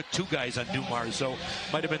this. Let's put 2 guys on Dumars. So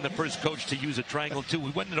might have been the first coach to use a triangle, too.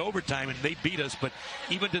 We went into overtime, and they beat us. But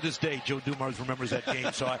even to this day, Joe Dumars remembers that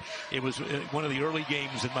game. So it was one of the early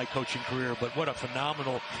games in my coaching career. But what a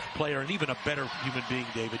phenomenal player and even a better human being,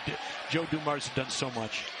 David. Joe Dumars has done so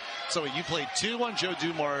much. So you played 2 on Joe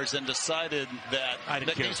Dumars and decided that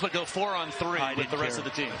McNeese would go 4 on 3 with the rest of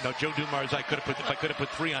the team. No, Joe Dumars, if I could have put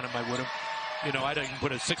 3 on him, I would have. I didn't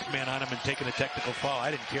put a 6th man on him and taken a technical foul.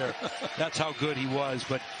 I didn't care. That's how good he was.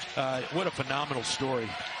 But what a phenomenal story.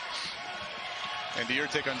 And to your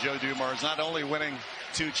take on Joe Dumars, not only winning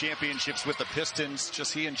 2 championships with the Pistons,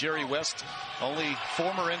 just he and Jerry West, only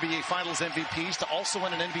former NBA Finals MVPs to also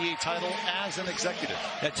win an NBA title as an executive.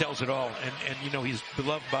 That tells it all. And he's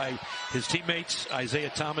beloved by his teammates.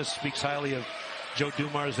 Isaiah Thomas speaks highly of Joe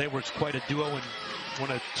Dumars. They were quite a duo and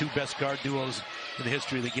one of 2 best guard duos in the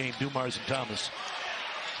history of the game, Dumars and Thomas.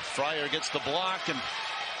 Fryer gets the block, and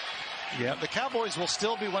the Cowboys will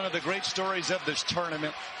still be one of the great stories of this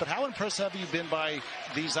tournament. But how impressed have you been by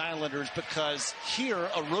these Islanders? Because here,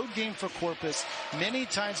 a road game for Corpus, many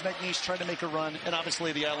times McNeese tried to make a run, and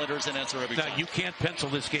obviously the Islanders didn't answer every time. You can't pencil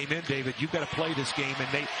this game in, David. You've got to play this game,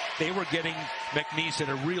 and they were getting McNeese at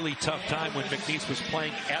a really tough time when McNeese was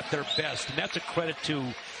playing at their best. And that's a credit to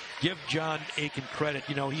give John Aiken credit.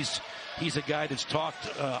 He's a guy that's talked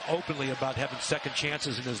openly about having second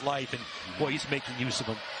chances in his life, and boy, he's making use of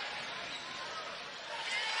them.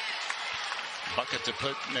 Bucket to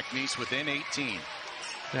put McNeese within 18.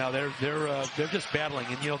 Now they're just battling,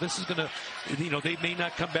 and this is gonna, they may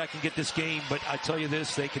not come back and get this game, but I tell you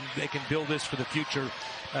this, they can build this for the future.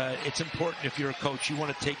 It's important if you're a coach. You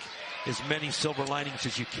want to take as many silver linings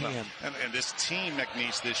as you can. And this team,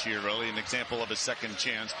 McNeese, this year, really an example of a second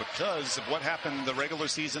chance because of what happened in the regular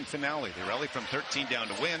season finale. They rallied from 13 down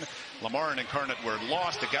to win. Lamar and Incarnate were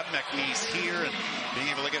lost. They got McNeese here, and being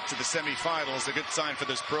able to get to the semifinals, a good sign for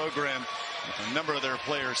this program. A number of their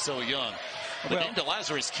players so young. Well, the game to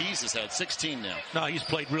Lazarus Keys has had 16 now. No, he's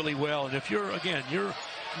played really well. And if you're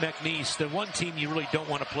McNeese, the one team you really don't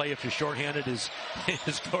want to play if you're shorthanded is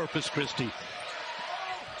Corpus Christi.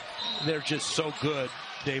 They're just so good,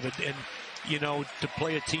 David. And, to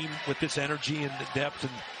play a team with this energy and depth,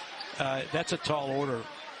 and that's a tall order.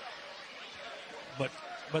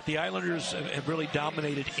 But the Islanders have really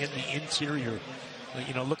dominated in the interior.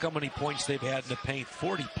 Look how many points they've had in the paint,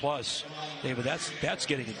 40 plus, David. That's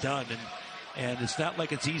getting it done. And it's not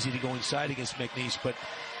like it's easy to go inside against McNeese, but,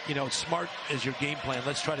 it's smart as your game plan.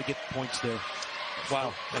 Let's try to get points there.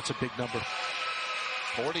 Wow, that's a big number.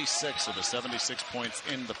 46 of the 76 points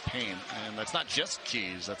in the paint. And that's not just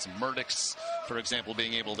Keys. That's Murdix, for example,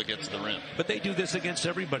 being able to get to the rim. But they do this against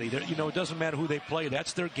everybody. It doesn't matter who they play.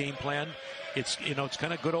 That's their game plan. It's, it's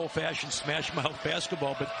kind of good old-fashioned smash-mouth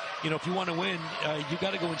basketball. But, if you want to win, you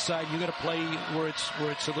got to go inside. You got to play where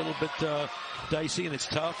it's a little bit dicey and it's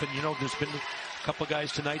tough. And, there's been a couple of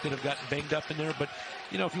guys tonight that have gotten banged up in there. But,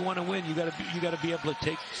 if you want to win, you got to be able to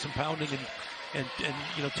take some pounding and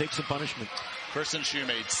take some punishment. Kirsten Shue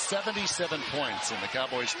made 77 points in the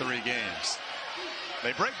Cowboys' 3 games.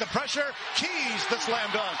 They break the pressure. Keys, the slam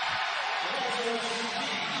dunk.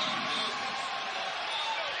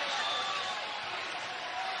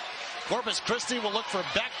 Corpus Christi will look for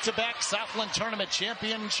back-to-back Southland Tournament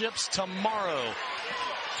championships tomorrow.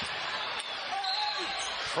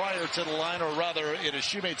 Fryer to the line, or rather, it is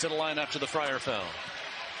Shoemate to the line after the Fryer foul.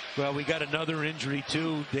 Well, we got another injury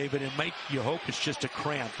too, David, and you hope it's just a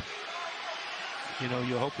cramp.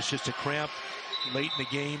 You hope it's just a cramp late in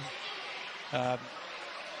the game.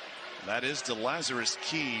 That is to Lazarus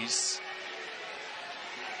Keys,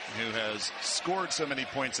 who has scored so many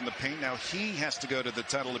points in the paint. Now he has to go to the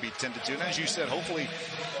title to be 10-2. And as you said, hopefully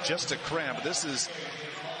just a cramp. This is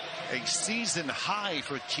a season high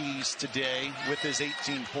for Keys today with his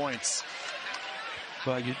 18 points.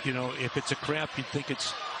 Well, if it's a cramp, you'd think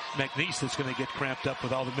it's McNeese that's going to get cramped up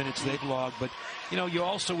with all the minutes they've logged. But, you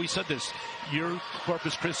also, we said this, you're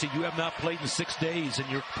Corpus Christi, you have not played in 6 days, and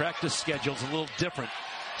your practice schedule's a little different.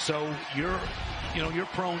 So you're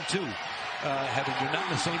prone to you're not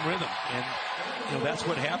in the same rhythm. And, that's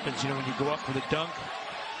what happens, when you go up with a dunk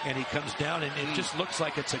and he comes down and it just looks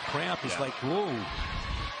like it's a cramp. It's like, whoa. And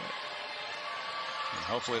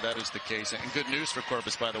hopefully that is the case. And good news for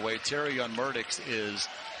Corpus, by the way. Terry Murdix is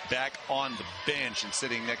back on the bench and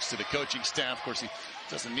sitting next to the coaching staff. Of course, he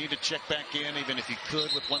doesn't need to check back in, even if he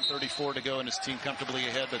could with 1:34 to go and his team comfortably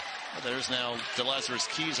ahead. But there's now Lazarus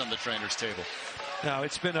Keys on the trainer's table. Now,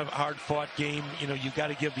 it's been a hard-fought game. You got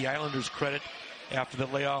to give the Islanders credit after the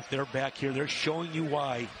layoff. They're back here. They're showing you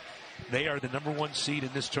why they are the #1 seed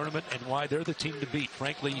in this tournament and why they're the team to beat.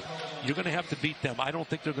 Frankly, you're going to have to beat them. I don't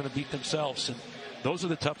think they're going to beat themselves. And those are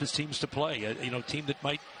the toughest teams to play. A team that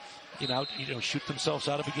might, shoot themselves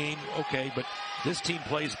out of a game. Okay, but this team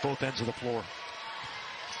plays both ends of the floor.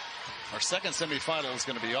 Our second semifinal is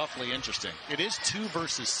going to be awfully interesting. It is 2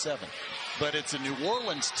 versus 7, but it's a New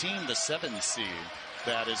Orleans team, the 7 seed,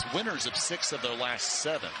 that is winners of 6 of their last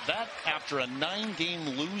 7. That after a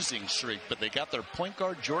 9-game losing streak, but they got their point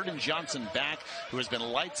guard Jordan Johnson back, who has been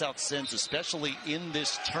lights out since, especially in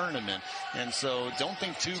this tournament. And so don't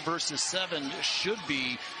think 2 versus 7 should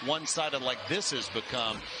be one-sided like this has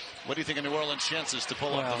become. What do you think of New Orleans' chances to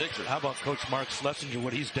pull off the victory? How about Coach Mark Schlesinger,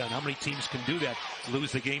 what he's done? How many teams can do that?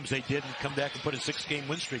 Lose the games they did and come back and put a 6-game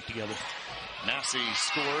win streak together. Massey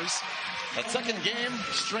scores. That second game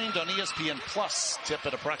streamed on ESPN Plus. Tip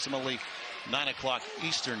at approximately 9 o'clock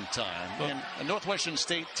Eastern time. And a Northwestern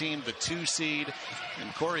State team, the 2 seed,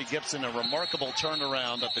 and Corey Gibson, a remarkable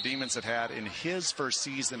turnaround that the Demons had in his first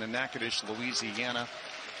season in Natchitoches, Louisiana.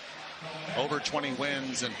 Over 20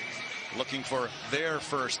 wins and looking for their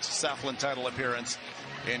first Southland title appearance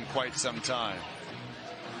in quite some time.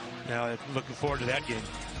 Now, looking forward to that game.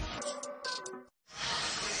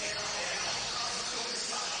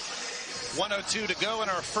 1:02 to go in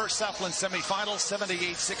our first Southland semifinal.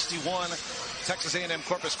 78-61. Texas A&M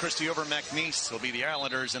Corpus Christi over McNeese will be the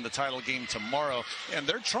Islanders in the title game tomorrow. And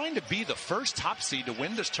they're trying to be the first top seed to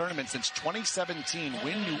win this tournament since 2017,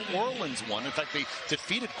 when New Orleans won. In fact, they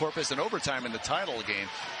defeated Corpus in overtime in the title game.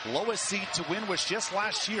 Lowest seed to win was just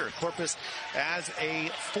last year. Corpus as a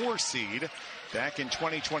 4 seed. Back in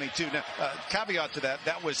 2022. Now, caveat to that,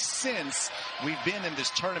 that was since we've been in this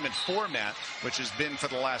tournament format, which has been for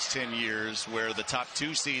the last 10 years, where the top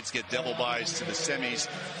 2 seeds get double byes to the semis.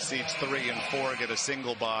 Seeds 3 and 4 get a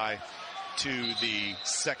single bye to the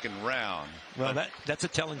second round. Well, that's a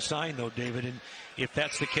telling sign, though, David. And if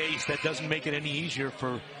that's the case, that doesn't make it any easier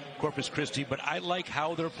for Corpus Christi. But I like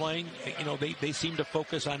how they're playing. You know, they seem to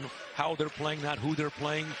focus on how they're playing, not who they're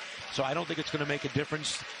playing. So I don't think it's going to make a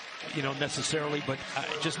difference, you know, necessarily, but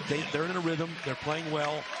just they're in a rhythm, they're playing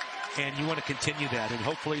well, and you want to continue that, and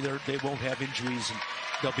hopefully they won't have injuries and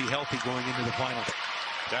they'll be healthy going into the final.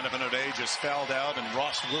 Donovan O'Day just fouled out, and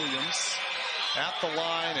Ross Williams at the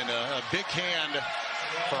line, and a big hand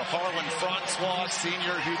for Harlan Francois,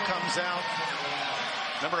 senior, who comes out.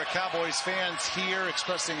 Number of Cowboys fans here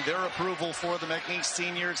expressing their approval for the McNeese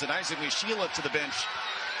seniors, and Isaac Mushila to the bench.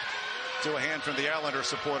 To a hand from the Islander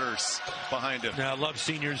supporters behind him. Now, I love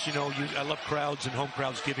seniors. You know, I love crowds and home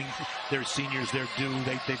crowds giving their seniors their due.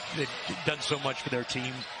 They've done so much for their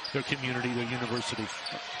team, their community, their university.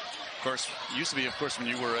 Of course, used to be, of course, when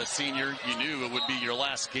you were a senior, you knew it would be your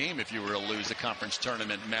last game if you were to lose a conference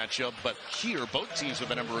tournament matchup. But here, both teams have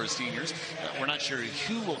a number of seniors. We're not sure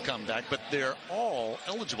who will come back, but they're all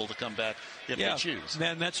eligible to come back if they choose.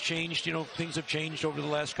 And that's changed. You know, things have changed over the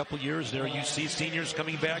last couple of years there. You see seniors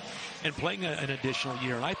coming back and playing an additional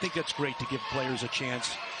year. And I think that's great to give players a chance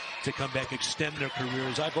to come back, extend their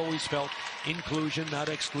careers. I've always felt inclusion, not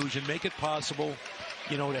exclusion. Make it possible,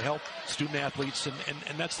 you know, to help student athletes, and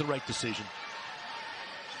that's the right decision.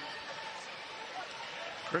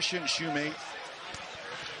 Christian Shoemate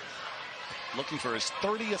looking for his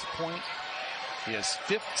 30th point. He has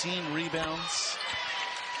 15 rebounds.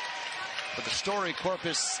 But the story,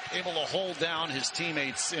 Corpus able to hold down his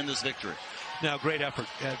teammates in this victory. Now, great effort.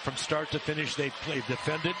 From start to finish, they've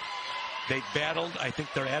defended. They've battled. I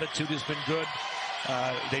think their attitude has been good.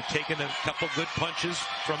 They've taken a couple good punches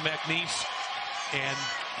from McNeese. And,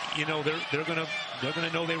 you know, they're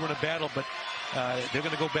gonna know they were in a battle, but they're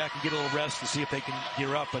gonna go back and get a little rest to see if they can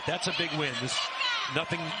gear up. But that's a big win.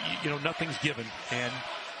 Nothing's given, and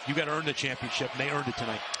you got to earn the championship, and they earned it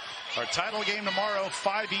tonight. Our title game tomorrow,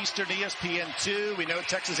 5 Eastern, ESPN2. We know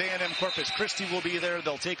Texas A&M Corpus Christi will be there.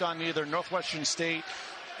 They'll take on either Northwestern State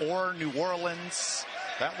or New Orleans.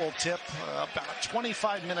 That will tip about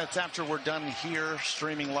 25 minutes after we're done here,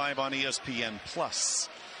 streaming live on ESPN+.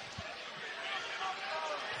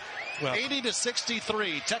 Well,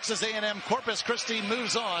 80-63, Texas A&M Corpus Christi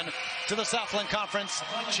moves on to the Southland Conference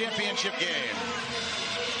Championship game.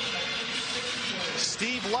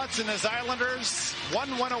 Steve Lutz and his Islanders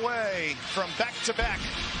 1-1 away from back-to-back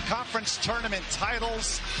conference tournament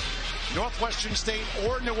titles. Northwestern State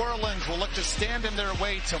or New Orleans will look to stand in their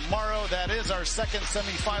way tomorrow. That is our second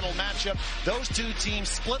semifinal matchup. Those two teams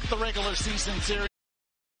split the regular season series.